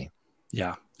dependency.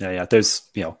 Yeah. There's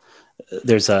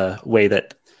a way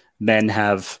that men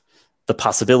have the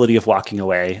possibility of walking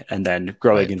away, and then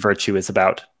growing in virtue is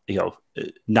about,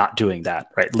 not doing that,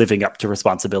 right? Living up to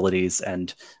responsibilities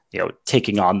and,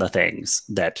 taking on the things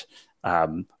that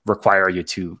require you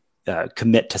to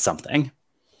commit to something.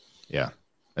 Yeah,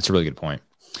 that's a really good point.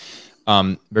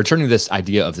 Returning to this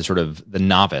idea of the sort of the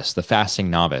novice, the fasting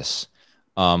novice,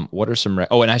 what are some,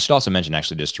 and I should also mention,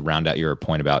 actually, just to round out your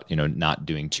point about, not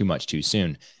doing too much too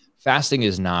soon. Fasting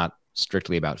is not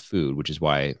strictly about food, which is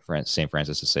why St.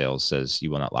 Francis of Sales says you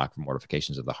will not lack for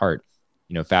mortifications of the heart.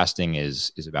 Fasting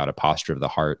is about a posture of the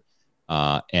heart,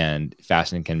 and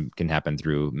fasting can happen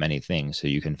through many things. So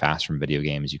you can fast from video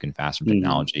games, you can fast from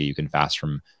technology, you can fast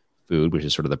from food, which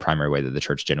is sort of the primary way that the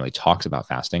church generally talks about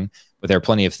fasting. But there are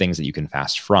plenty of things that you can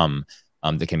fast from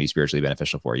that can be spiritually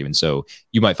beneficial for you. And so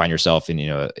you might find yourself in,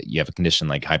 you have a condition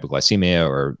like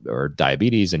hypoglycemia or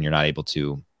diabetes, and you're not able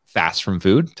to fast from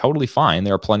food. Totally fine.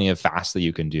 There are plenty of fasts that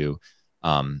you can do,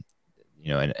 and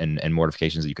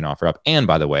mortifications that you can offer up. And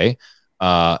by the way,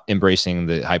 embracing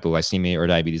the hypoglycemia or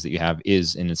diabetes that you have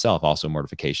is in itself also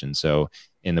mortification. So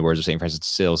in the words of St. Francis of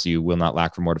Sales, you will not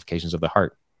lack for mortifications of the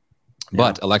heart.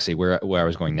 But Alexei, where I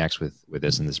was going next with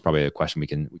this, and this is probably a question we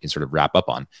can sort of wrap up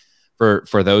on,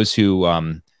 for those who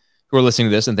are listening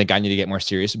to this and think I need to get more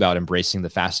serious about embracing the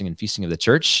fasting and feasting of the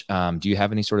church, do you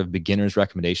have any sort of beginners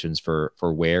recommendations for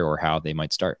where or how they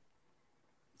might start?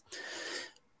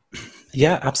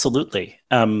 Yeah, absolutely.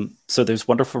 So there's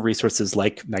wonderful resources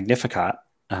like Magnificat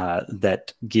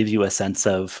that give you a sense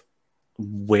of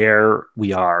where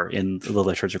we are in the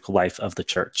liturgical life of the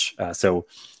church. So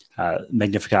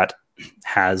Magnificat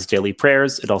has daily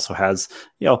prayers. It also has,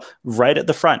 right at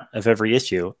the front of every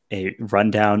issue, a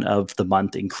rundown of the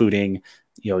month, including,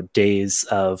 days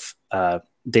of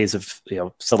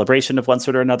celebration of one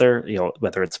sort or another,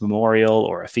 whether it's memorial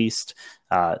or a feast,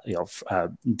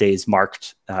 days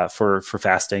marked for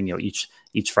fasting.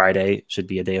 Each Friday should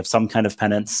be a day of some kind of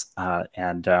penance,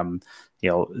 and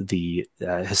the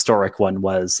historic one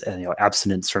was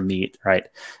abstinence from meat, right?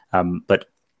 But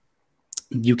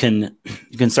you can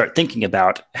start thinking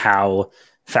about how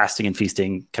fasting and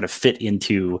feasting kind of fit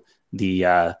into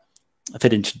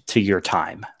your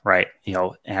time, right?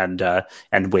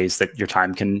 And ways that your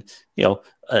time can,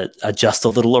 adjust a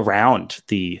little around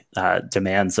the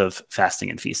demands of fasting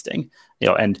and feasting,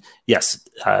 and yes,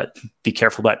 be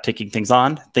careful about taking things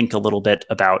on. Think a little bit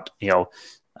about,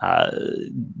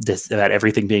 about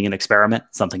everything being an experiment,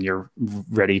 something you're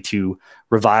ready to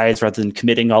revise rather than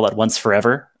committing all at once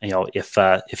forever.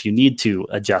 If you need to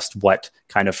adjust what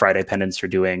kind of Friday penance you're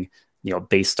doing,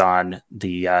 based on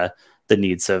the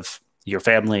needs of your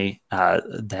family,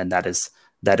 then that is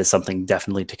something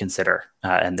definitely to consider,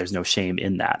 and there's no shame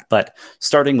in that. But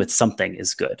starting with something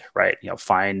is good, right?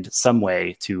 Find some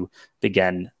way to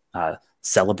begin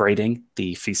celebrating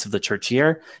the feast of the church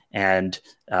year and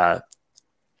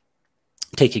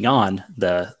taking on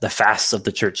the fasts of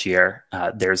the church year.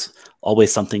 There's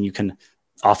always something you can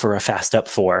offer a fast up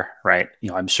for, right?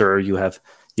 I'm sure you have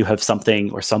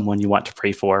something or someone you want to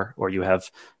pray for, or you have,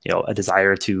 a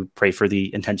desire to pray for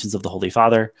the intentions of the Holy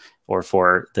Father, or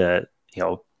for the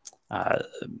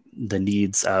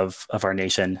needs of our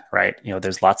nation, right?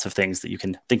 There's lots of things that you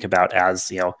can think about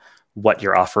as, what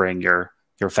you're offering your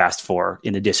fast for,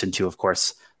 in addition to, of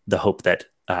course, the hope that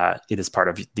it is part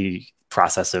of the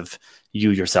process of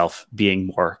you yourself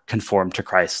being more conformed to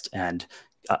Christ and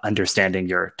understanding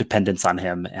your dependence on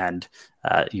him and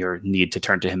your need to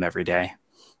turn to him every day.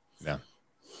 Yeah.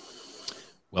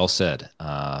 Well said.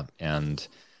 And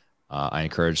I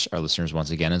encourage our listeners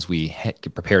once again, as we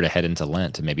prepare to head into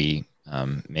Lent, to maybe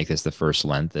make this the first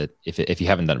Lent that if you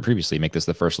haven't done it previously, make this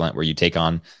the first Lent where you take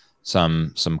on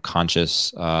some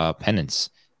conscious penance,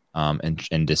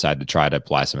 and decide to try to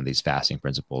apply some of these fasting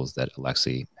principles that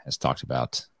Alexi has talked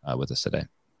about with us today.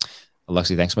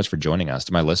 Alexi, thanks so much for joining us.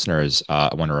 To my listeners,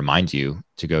 I want to remind you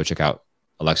to go check out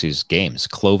Alexi's games,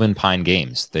 Cloven Pine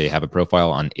Games. They have a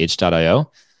profile on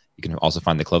itch.io. You can also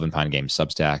find the Cloven Pine Games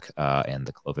Substack and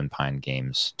the Cloven Pine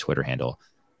Games Twitter handle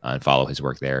and follow his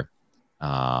work there.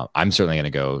 I'm certainly going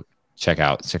to go check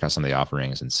out some of the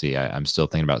offerings and see. I'm still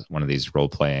thinking about one of these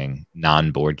role-playing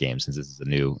non-board games, since this is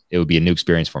it would be a new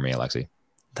experience for me, Alexi.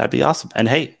 That'd be awesome. And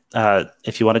hey,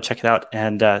 if you want to check it out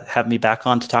and have me back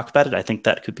on to talk about it, I think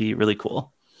that could be really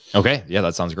cool. Okay. Yeah,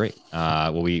 that sounds great.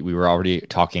 Well, we were already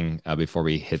talking before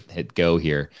we hit go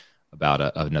here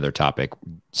about another topic,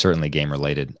 certainly game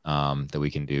related, that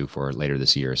we can do for later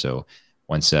this year. So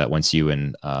once you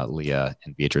and Leah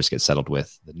and Beatrice get settled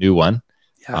with the new one,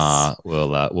 yes, we'll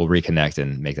reconnect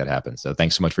and make that happen. So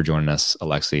thanks so much for joining us,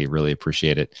 Alexi. Really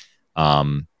appreciate it.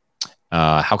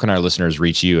 How can our listeners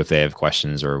reach you if they have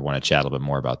questions or want to chat a little bit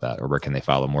more about that, or where can they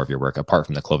follow more of your work apart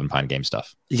from the Cloven Pine game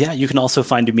stuff? Yeah, you can also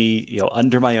find me,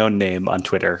 under my own name on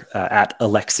Twitter at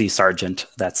Alexi Sargent.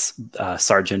 That's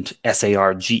Sargent,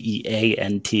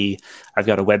 Sargeant. I've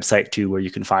got a website too where you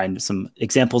can find some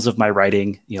examples of my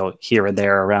writing, here and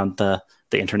there around the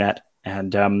internet.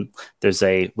 And there's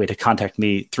a way to contact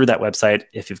me through that website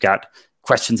if you've got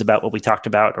questions about what we talked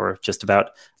about or just about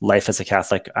life as a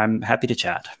Catholic. I'm happy to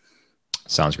chat.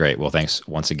 Sounds great. Well, thanks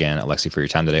once again, Alexi, for your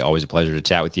time today. Always a pleasure to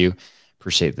chat with you.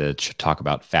 Appreciate the talk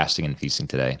about fasting and feasting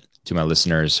today. To my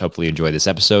listeners, hopefully you enjoyed this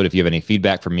episode. If you have any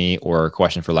feedback for me or a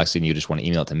question for Alexi and you just want to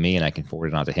email it to me and I can forward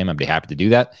it on to him, I'd be happy to do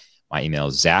that. My email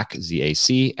is Zach,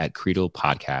 Z-A-C,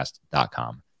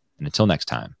 @creedalpodcast.com. And until next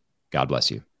time, God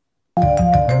bless you.